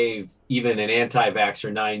we gave even an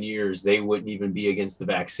anti-vaxxer 9 years, they wouldn't even be against the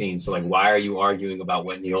vaccine. So why are you arguing about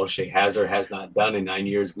what Neil Olshey has or has not done in 9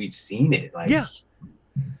 years? We've seen it.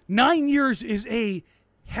 9 years is a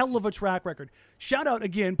hell of a track record. Shout out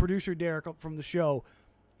again, producer Derek from the show.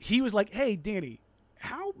 He was like, hey, Danny,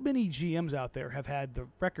 how many GMs out there have had the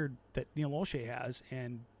record that Neil Olshey has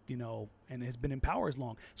and has been in power as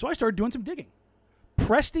long? So I started doing some digging.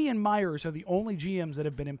 Presti and Myers are the only GMs that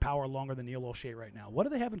have been in power longer than Neil Olshey right now. What do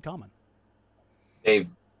they have in common? They've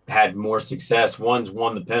had more success. One's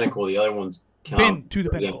won the pinnacle. The other one's been to the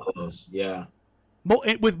pinnacle. Close. Yeah.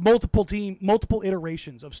 With multiple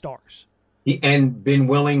iterations of stars. And been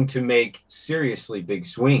willing to make seriously big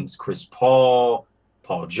swings. Chris Paul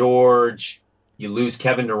George, you lose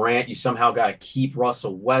Kevin Durant, you somehow got to keep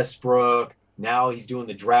Russell Westbrook. Now he's doing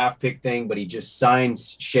the draft pick thing, but he just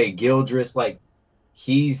signs Shai Gilgeous.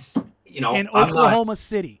 He's, in Oklahoma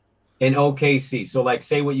City. In OKC. So,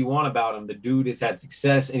 say what you want about him. The dude has had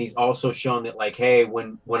success, and he's also shown that, hey,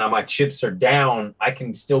 when my chips are down, I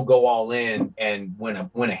can still go all in and win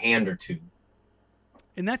a hand or two.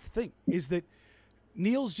 And that's the thing, is that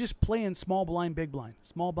Neil's just playing small blind, big blind.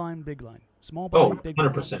 Small blind, big blind. Small blind, big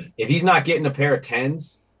blind. 100%. If he's not getting a pair of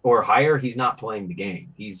 10s or higher, he's not playing the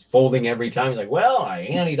game. He's folding every time. He's like, well, I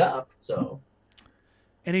anteed up, so.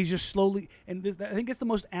 And he's just slowly, and I think it's the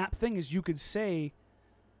most apt thing is you could say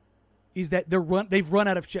is that they've run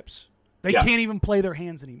out of chips. They can't even play their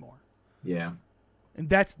hands anymore. Yeah. And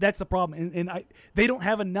that's the problem. And they don't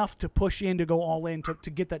have enough to push in to go all in to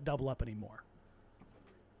get that double up anymore.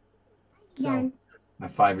 So my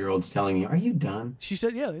 5-year-old's telling me, "Are you done?" She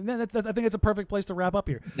said, "Yeah." And I think it's a perfect place to wrap up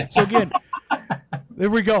here. So again, there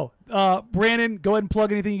we go. Brandon, go ahead and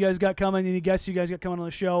plug anything you guys got coming. Any guests you guys got coming on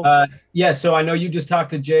the show? Yeah. So I know you just talked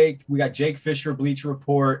to Jake. We got Jake Fisher, Bleacher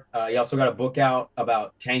Report. He also got a book out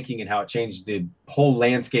about tanking and how it changed the whole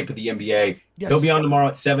landscape of the NBA. Yes. He'll be on tomorrow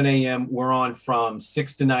at 7 a.m. We're on from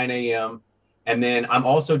 6 to 9 a.m. And then I'm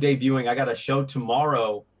also debuting. I got a show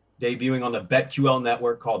tomorrow debuting on the BetQL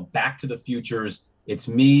network called Back to the Futures. It's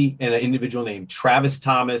me and an individual named Travis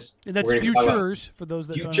Thomas. And that's futures for those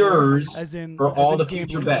that futures don't know, as in for all the gambling.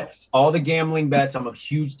 future bets, all the gambling bets. I'm a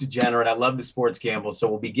huge degenerate. I love the sports gamble, so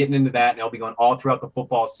we'll be getting into that, and I'll be going all throughout the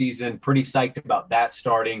football season. Pretty psyched about that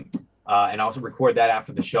starting, and I'll also record that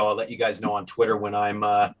after the show. I'll let you guys know on Twitter when I'm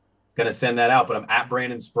going to send that out. But I'm at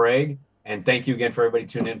Brandon Sprague, and thank you again for everybody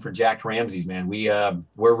tuning in for Jack Ramsey's. Man,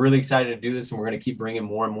 we're really excited to do this, and we're going to keep bringing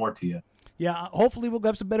more and more to you. Yeah, hopefully we'll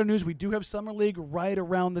have some better news. We do have Summer League right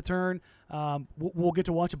around the turn. We'll get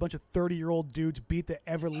to watch a bunch of 30-year-old dudes beat the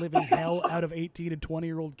ever-living hell out of 18 and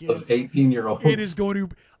 20-year-old kids. Those 18-year-olds. It is going to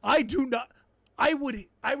 – I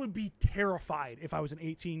would be terrified if I was an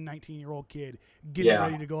 18, 19-year-old kid getting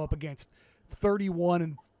ready to go up against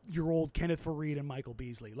 31-year-old Kenneth Faried and Michael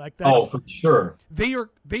Beasley. Like that's, oh, for sure. They are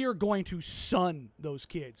going to sun those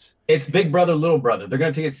kids. It's big brother, little brother. They're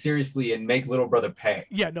going to take it seriously and make little brother pay.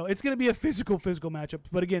 Yeah, no, it's going to be a physical matchup.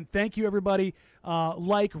 But again, thank you, everybody.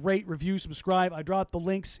 Like, rate, review, subscribe. I dropped the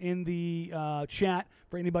links in the chat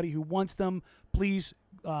for anybody who wants them. Please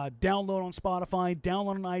download on Spotify,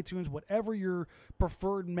 download on iTunes, whatever your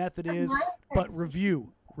preferred method is. But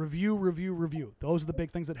review. Those are the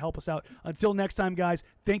big things that help us out. Until next time, guys,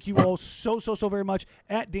 thank you all so very much.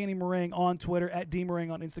 At Danny Meringue on Twitter, at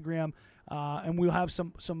DMeringue on Instagram. And we'll have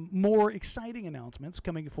some more exciting announcements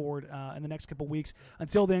coming forward in the next couple weeks.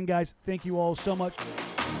 Until then, guys, thank you all so much.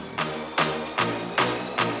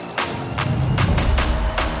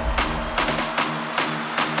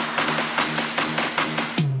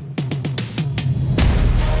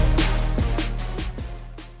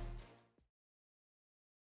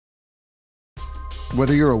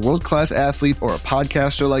 Whether you're a world-class athlete or a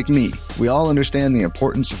podcaster like me, we all understand the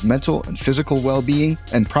importance of mental and physical well-being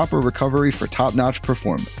and proper recovery for top-notch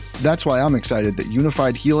performance. That's why I'm excited that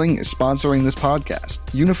Unified Healing is sponsoring this podcast.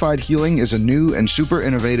 Unified Healing is a new and super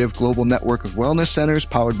innovative global network of wellness centers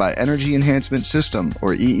powered by Energy Enhancement System,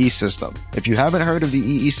 or EE System. If you haven't heard of the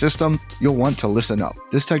EE System, you'll want to listen up.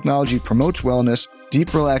 This technology promotes wellness,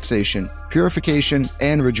 deep relaxation, purification,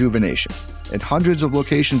 and rejuvenation. At hundreds of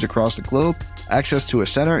locations across the globe, access to a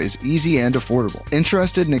center is easy and affordable.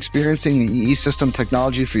 Interested in experiencing the EE System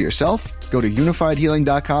technology for yourself? Go to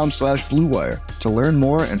unifiedhealing.com/bluewire to learn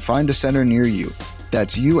more and find a center near you.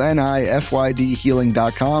 That's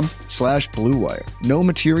unifydhealing.com/bluewire. No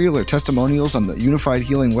material or testimonials on the Unified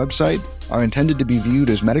Healing website are intended to be viewed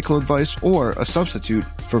as medical advice or a substitute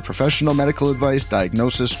for professional medical advice,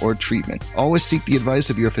 diagnosis, or treatment. Always seek the advice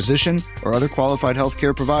of your physician or other qualified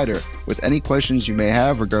healthcare provider with any questions you may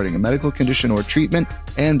have regarding a medical condition or treatment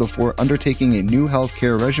and before undertaking a new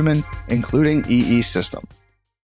healthcare regimen, including EE System.